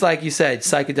one, it's like you said,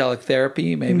 psychedelic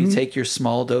therapy. Maybe take your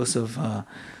small dose of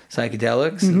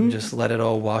psychedelics and just let it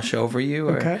all wash over you,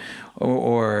 or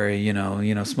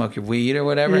smoke your weed or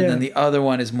whatever. Yeah. And then the other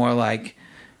one is more like,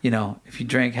 if you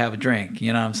drink, have a drink.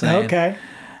 You know what I'm saying? Okay.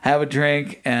 Have a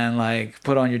drink and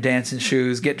put on your dancing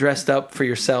shoes, get dressed up for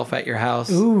yourself at your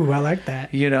house. Ooh, I like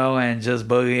that. And just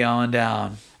boogie on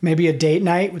down. Maybe a date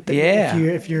night with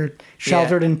if you're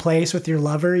sheltered in place with your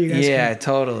lover, you guys can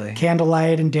totally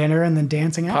candlelight and dinner and then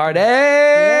dancing out. Party!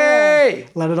 Yeah.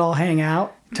 Let it all hang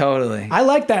out. Totally. I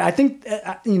like that. I think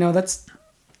that's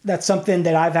something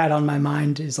that I've had on my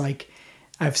mind is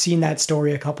I've seen that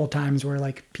story a couple times where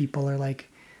people are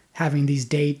having these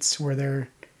dates where they're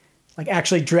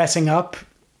actually dressing up.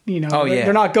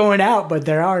 They're not going out, but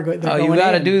they're going you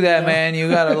got to in, do that, man. You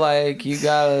got to you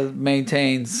got to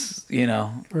maintain,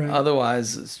 right.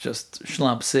 Otherwise it's just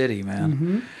Schlump City, man.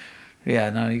 Mm-hmm. Yeah,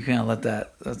 no, you can't let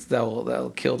that.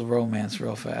 That'll kill the romance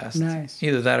real fast. Nice.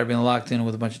 Either that or being locked in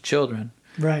with a bunch of children.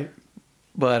 Right.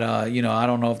 But I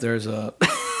don't know if there's a.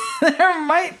 There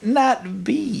might not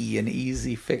be an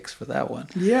easy fix for that one.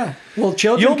 Yeah. Well,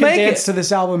 children can dance to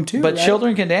this album too. But right?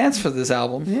 children can dance for this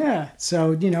album. Yeah.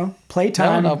 So,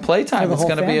 playtime. No, playtime.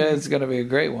 It's gonna be a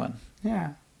great one.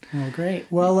 Yeah. Well, great.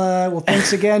 Well,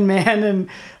 thanks again, man. And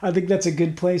I think that's a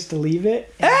good place to leave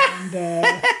it.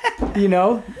 And,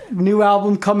 new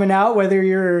album coming out, whether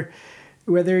you've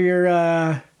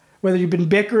been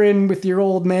bickering with your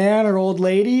old man or old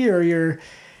lady, or your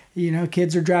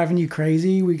kids are driving you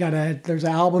crazy. There's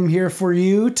an album here for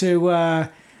you to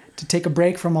take a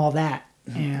break from all that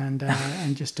and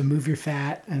just to move your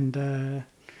fat and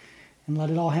let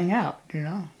it all hang out,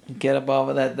 Get up off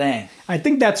of that thing. I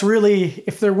think that's really,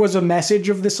 if there was a message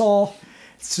of this all,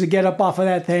 it's to get up off of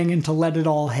that thing and to let it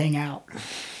all hang out.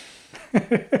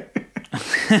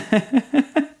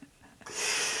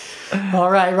 All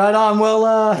right on. Well,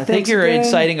 I think you're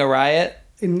inciting a riot.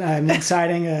 I'm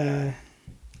inciting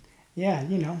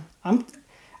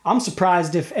I'm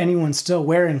surprised if anyone's still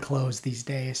wearing clothes these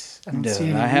days.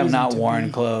 I have not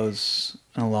worn clothes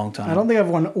in a long time. I don't think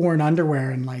I've worn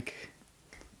underwear in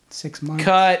 6 months.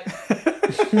 Cut.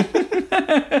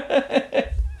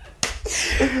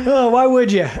 Oh, why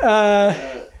would you?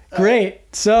 Great.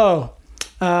 So,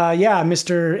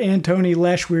 Mr. Antoni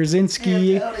Lech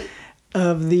Wierzynski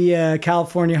of the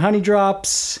California Honey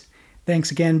Drops.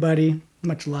 Thanks again, buddy.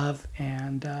 Much love,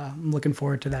 and I'm looking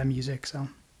forward to that music. So,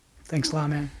 thanks a lot,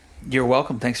 man. You're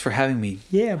welcome. Thanks for having me.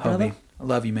 Yeah, brother. Homie. I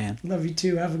love you, man. Love you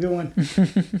too. Have a good one.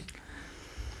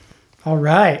 All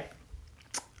right.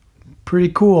 Pretty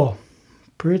cool.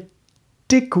 Mr.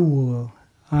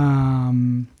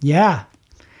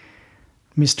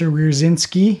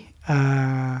 Wierzynski.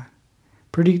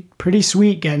 Pretty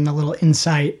sweet getting a little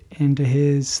insight into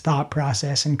his thought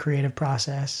process and creative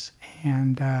process,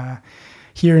 and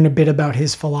hearing a bit about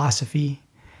his philosophy.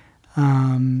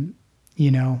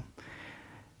 You know,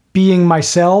 being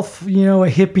myself, you know, a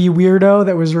hippie weirdo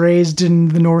that was raised in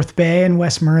the North Bay in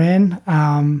West Marin.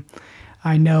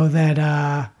 I know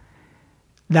that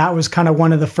that was kind of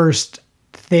one of the first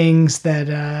things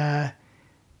that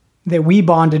we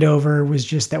bonded over, was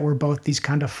just that we're both these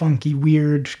kind of funky,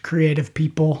 weird, creative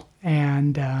people.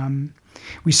 And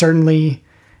we certainly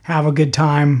have a good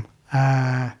time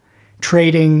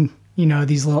trading, you know,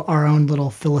 these our own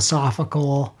little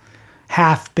philosophical,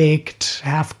 half-baked,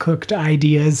 half-cooked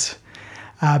ideas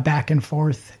back and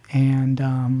forth.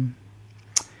 And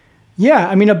yeah,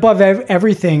 I mean, above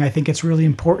everything, I think it's really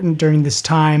important during this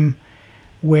time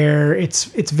where it's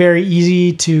very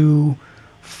easy to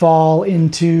fall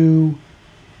into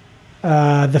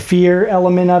the fear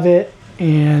element of it,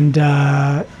 and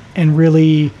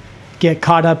really get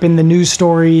caught up in the news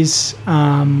stories.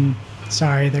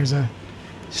 Sorry, there's a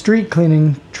street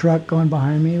cleaning truck going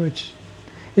behind me. Which,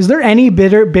 is there any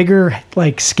bigger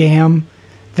like scam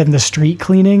than the street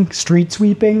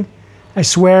sweeping? I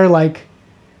swear, like,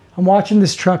 I'm watching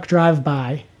this truck drive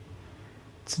by.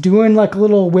 It's doing like a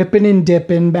little whipping and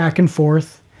dipping back and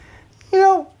forth. You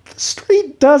know, the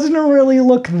street doesn't really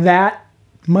look that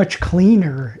much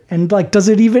cleaner. And like, does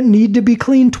it even need to be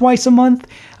cleaned twice a month?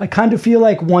 I kind of feel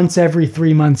like once every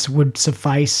 3 months would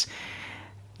suffice.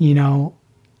 You know,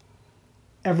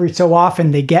 every so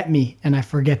often they get me and I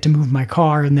forget to move my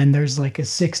car, and then there's like a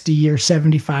 $60 or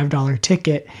 $75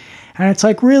 ticket. And it's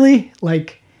like, really?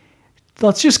 Like,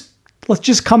 let's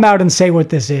just come out and say what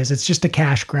this is. It's just a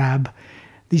cash grab.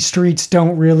 These streets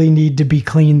don't really need to be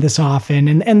cleaned this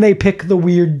often. And they pick the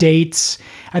weird dates.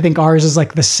 I think ours is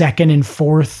like the 2nd and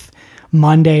 4th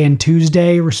Monday and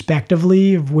Tuesday,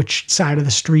 respectively, of which side of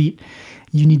the street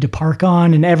you need to park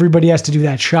on. And everybody has to do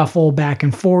that shuffle back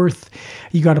and forth.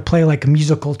 You got to play like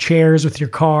musical chairs with your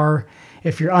car.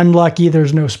 If you're unlucky,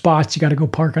 there's no spots. You got to go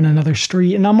park on another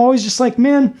street. And I'm always just like,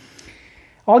 man,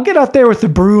 I'll get out there with the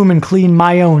broom and clean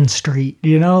my own street,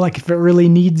 you know, like if it really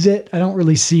needs it. I don't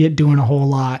really see it doing a whole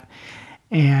lot.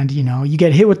 And, you know, you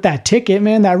get hit with that ticket,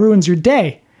 man, that ruins your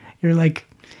day. You're like,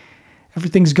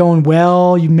 everything's going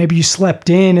well. Maybe you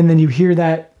slept in, and then you hear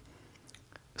that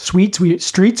street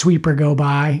sweeper go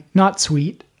by, not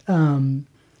sweet. And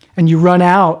you run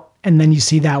out, and then you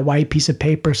see that white piece of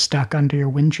paper stuck under your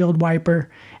windshield wiper.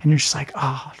 And you're just like,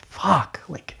 oh, fuck.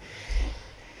 Like,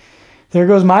 there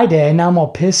goes my day. Now I'm all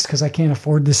pissed because I can't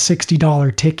afford this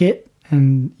 $60 ticket.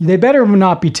 And they better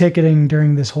not be ticketing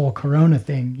during this whole Corona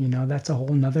thing. You know, that's a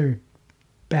whole nother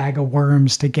bag of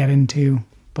worms to get into.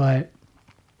 But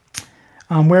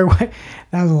that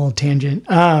was a little tangent.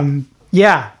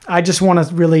 Yeah, I just want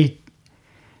to really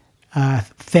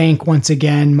thank once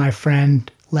again my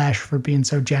friend Lech for being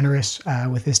so generous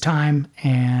with his time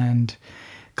and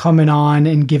coming on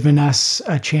and giving us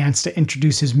a chance to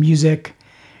introduce his music.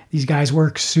 These guys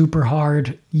work super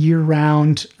hard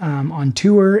year-round on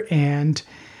tour, and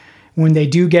when they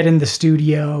do get in the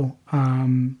studio,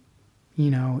 you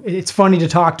know, it's funny to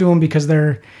talk to them because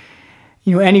they're,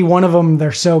 you know, any one of them,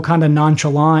 they're so kind of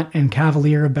nonchalant and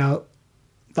cavalier about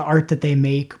the art that they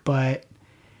make, but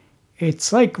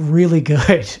it's like really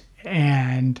good.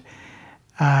 And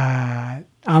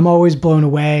I'm always blown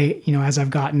away, you know, as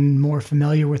I've gotten more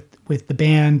familiar with the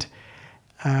band.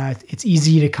 It's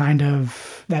easy to kind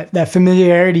of, that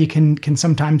familiarity can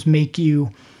sometimes make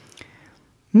you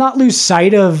not lose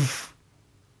sight of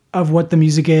what the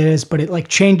music is, but it like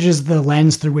changes the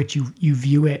lens through which you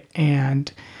view it.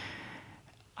 And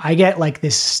I get like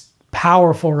this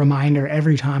powerful reminder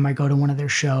every time I go to one of their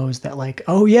shows that like,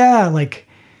 oh yeah, like,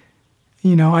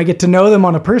 you know, I get to know them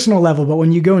on a personal level, but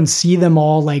when you go and see them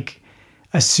all, like,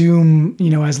 assume, you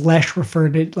know, as Lech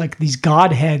referred to, like these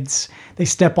godheads, they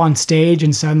step on stage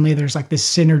and suddenly there's like this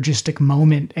synergistic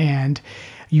moment, and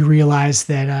you realize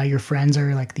that your friends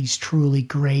are like these truly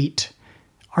great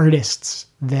artists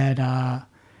that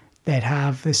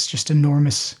have this just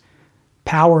enormous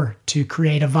power to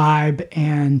create a vibe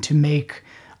and to make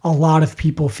a lot of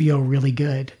people feel really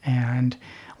good. And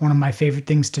one of my favorite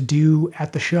things to do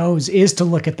at the shows is to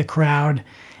look at the crowd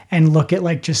and look at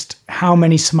like just how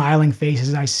many smiling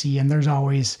faces I see. And there's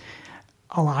always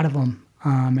a lot of them.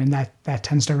 And that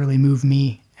tends to really move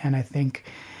me. And I think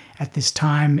at this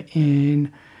time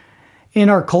in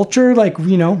our culture, like,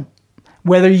 you know,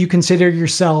 whether you consider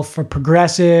yourself a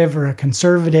progressive or a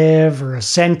conservative or a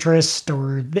centrist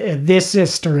or a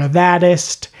thisist or a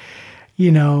thatist,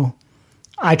 you know,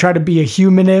 I try to be a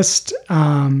humanist.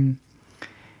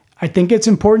 I think it's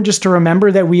important just to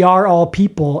remember that we are all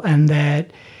people, and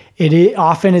that it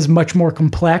often is much more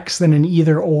complex than an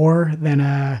either or, than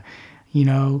a, you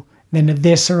know, than a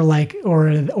this or like or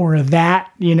a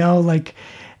that, you know, like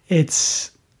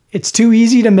it's too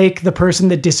easy to make the person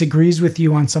that disagrees with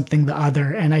you on something the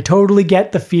other. And I totally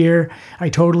get the fear. I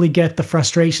totally get the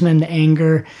frustration and the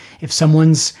anger. If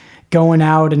someone's going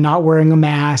out and not wearing a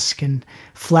mask and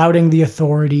flouting the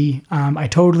authority, I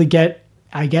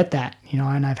get that, you know,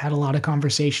 and I've had a lot of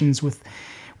conversations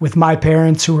with my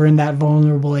parents who are in that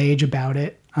vulnerable age about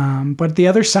it. But the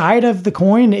other side of the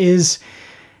coin is,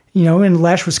 you know, and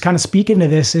Lech was kind of speaking to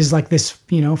this, is like this,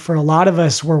 you know, for a lot of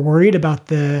us, we're worried about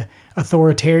the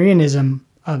authoritarianism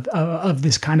of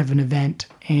this kind of an event.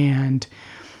 And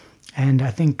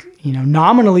I think, you know,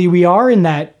 nominally we are in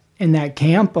that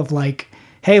camp of like,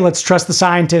 hey, let's trust the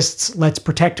scientists, let's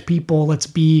protect people, let's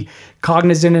be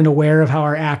cognizant and aware of how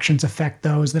our actions affect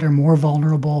those that are more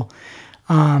vulnerable.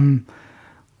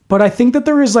 But I think that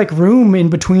there is like room in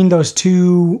between those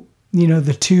two, you know,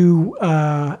 the two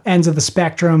ends of the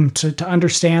spectrum to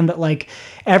understand that like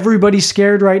everybody's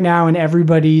scared right now and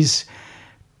everybody's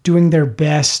doing their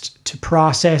best to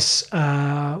process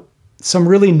some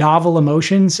really novel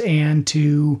emotions and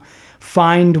to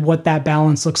find what that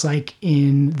balance looks like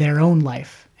in their own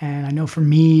life. And I know for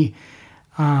me,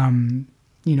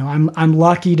 you know, I'm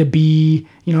lucky to be,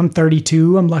 you know, I'm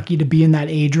 32. I'm lucky to be in that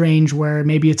age range where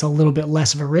maybe it's a little bit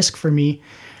less of a risk for me.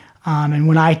 And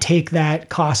when I take that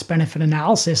cost benefit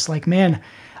analysis, like, man,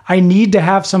 I need to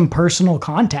have some personal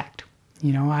contact.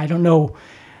 You know, I don't know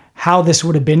how this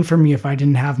would have been for me if I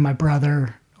didn't have my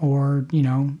brother or, you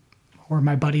know, or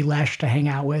my buddy Lech to hang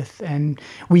out with. And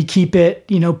we keep it,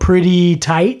 you know, pretty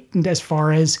tight. And as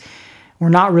far as we're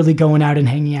not really going out and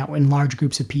hanging out in large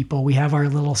groups of people. We have our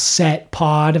little set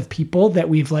pod of people that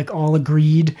we've like all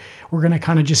agreed we're going to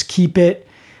kind of just keep it,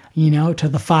 you know, to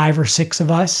the 5 or 6 of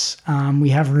us. We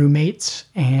have roommates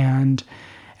and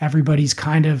everybody's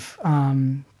kind of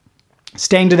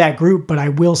staying to that group, but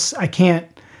I can't,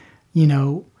 you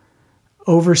know,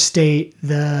 overstate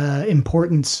the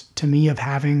importance to me of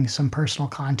having some personal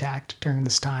contact during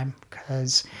this time,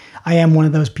 because I am one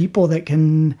of those people that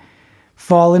can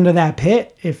fall into that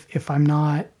pit if I'm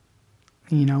not,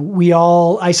 you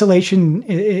know, isolation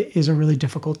is a really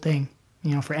difficult thing,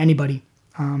 you know, for anybody.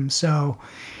 So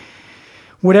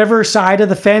whatever side of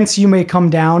the fence you may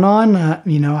come down on,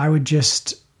 you know, I would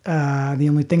just, the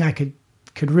only thing I could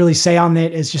really say on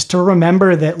it is just to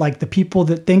remember that like the people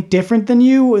that think different than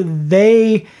you,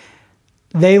 they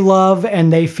love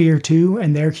and they fear too,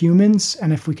 and they're humans.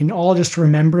 And if we can all just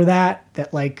remember that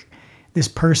like this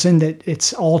person that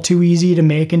it's all too easy to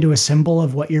make into a symbol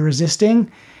of what you're resisting,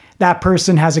 that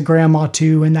person has a grandma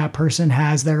too, and that person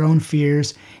has their own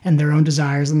fears and their own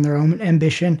desires and their own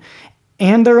ambition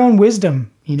and their own wisdom.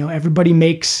 You know, everybody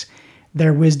makes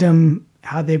their wisdom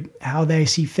how they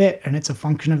see fit, and it's a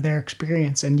function of their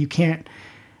experience, and you can't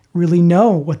really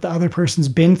know what the other person's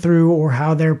been through or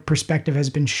how their perspective has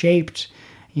been shaped.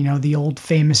 You know, the old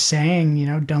famous saying, you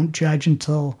know, don't judge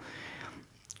until,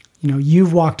 you know,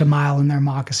 you've walked a mile in their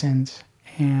moccasins.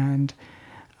 And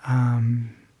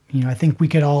you know, I think we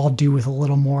could all do with a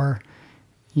little more,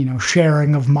 you know,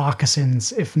 sharing of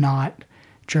moccasins, if not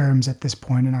germs, at this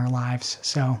point in our lives.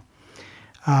 So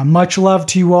much love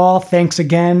to you all. Thanks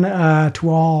again to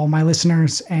all my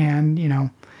listeners. And, you know,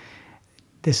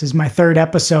 this is my 3rd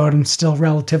episode. I'm still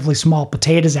relatively small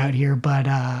potatoes out here, but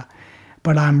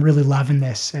I'm really loving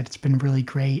this. It's been really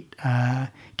great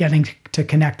getting to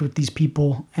connect with these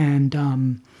people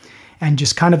and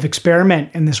just kind of experiment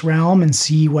in this realm and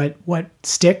see what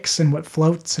sticks and what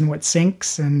floats and what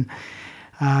sinks. And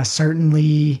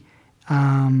certainly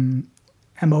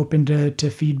I'm open to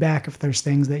feedback if there's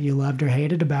things that you loved or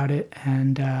hated about it.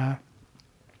 And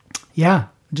yeah,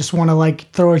 just want to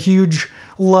like throw a huge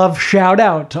love shout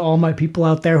out to all my people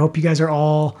out there. Hope you guys are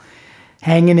all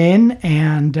hanging in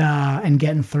and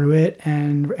getting through it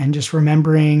and just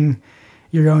remembering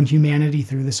your own humanity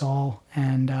through this all.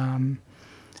 And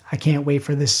I can't wait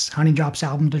for this Honey Drops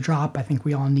album to drop. I think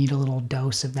we all need a little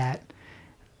dose of that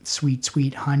sweet,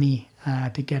 sweet honey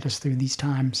to get us through these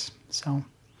times. So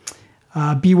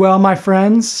be well, my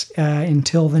friends.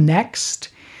 Until the next,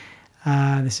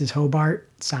 this is Hobart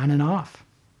signing off.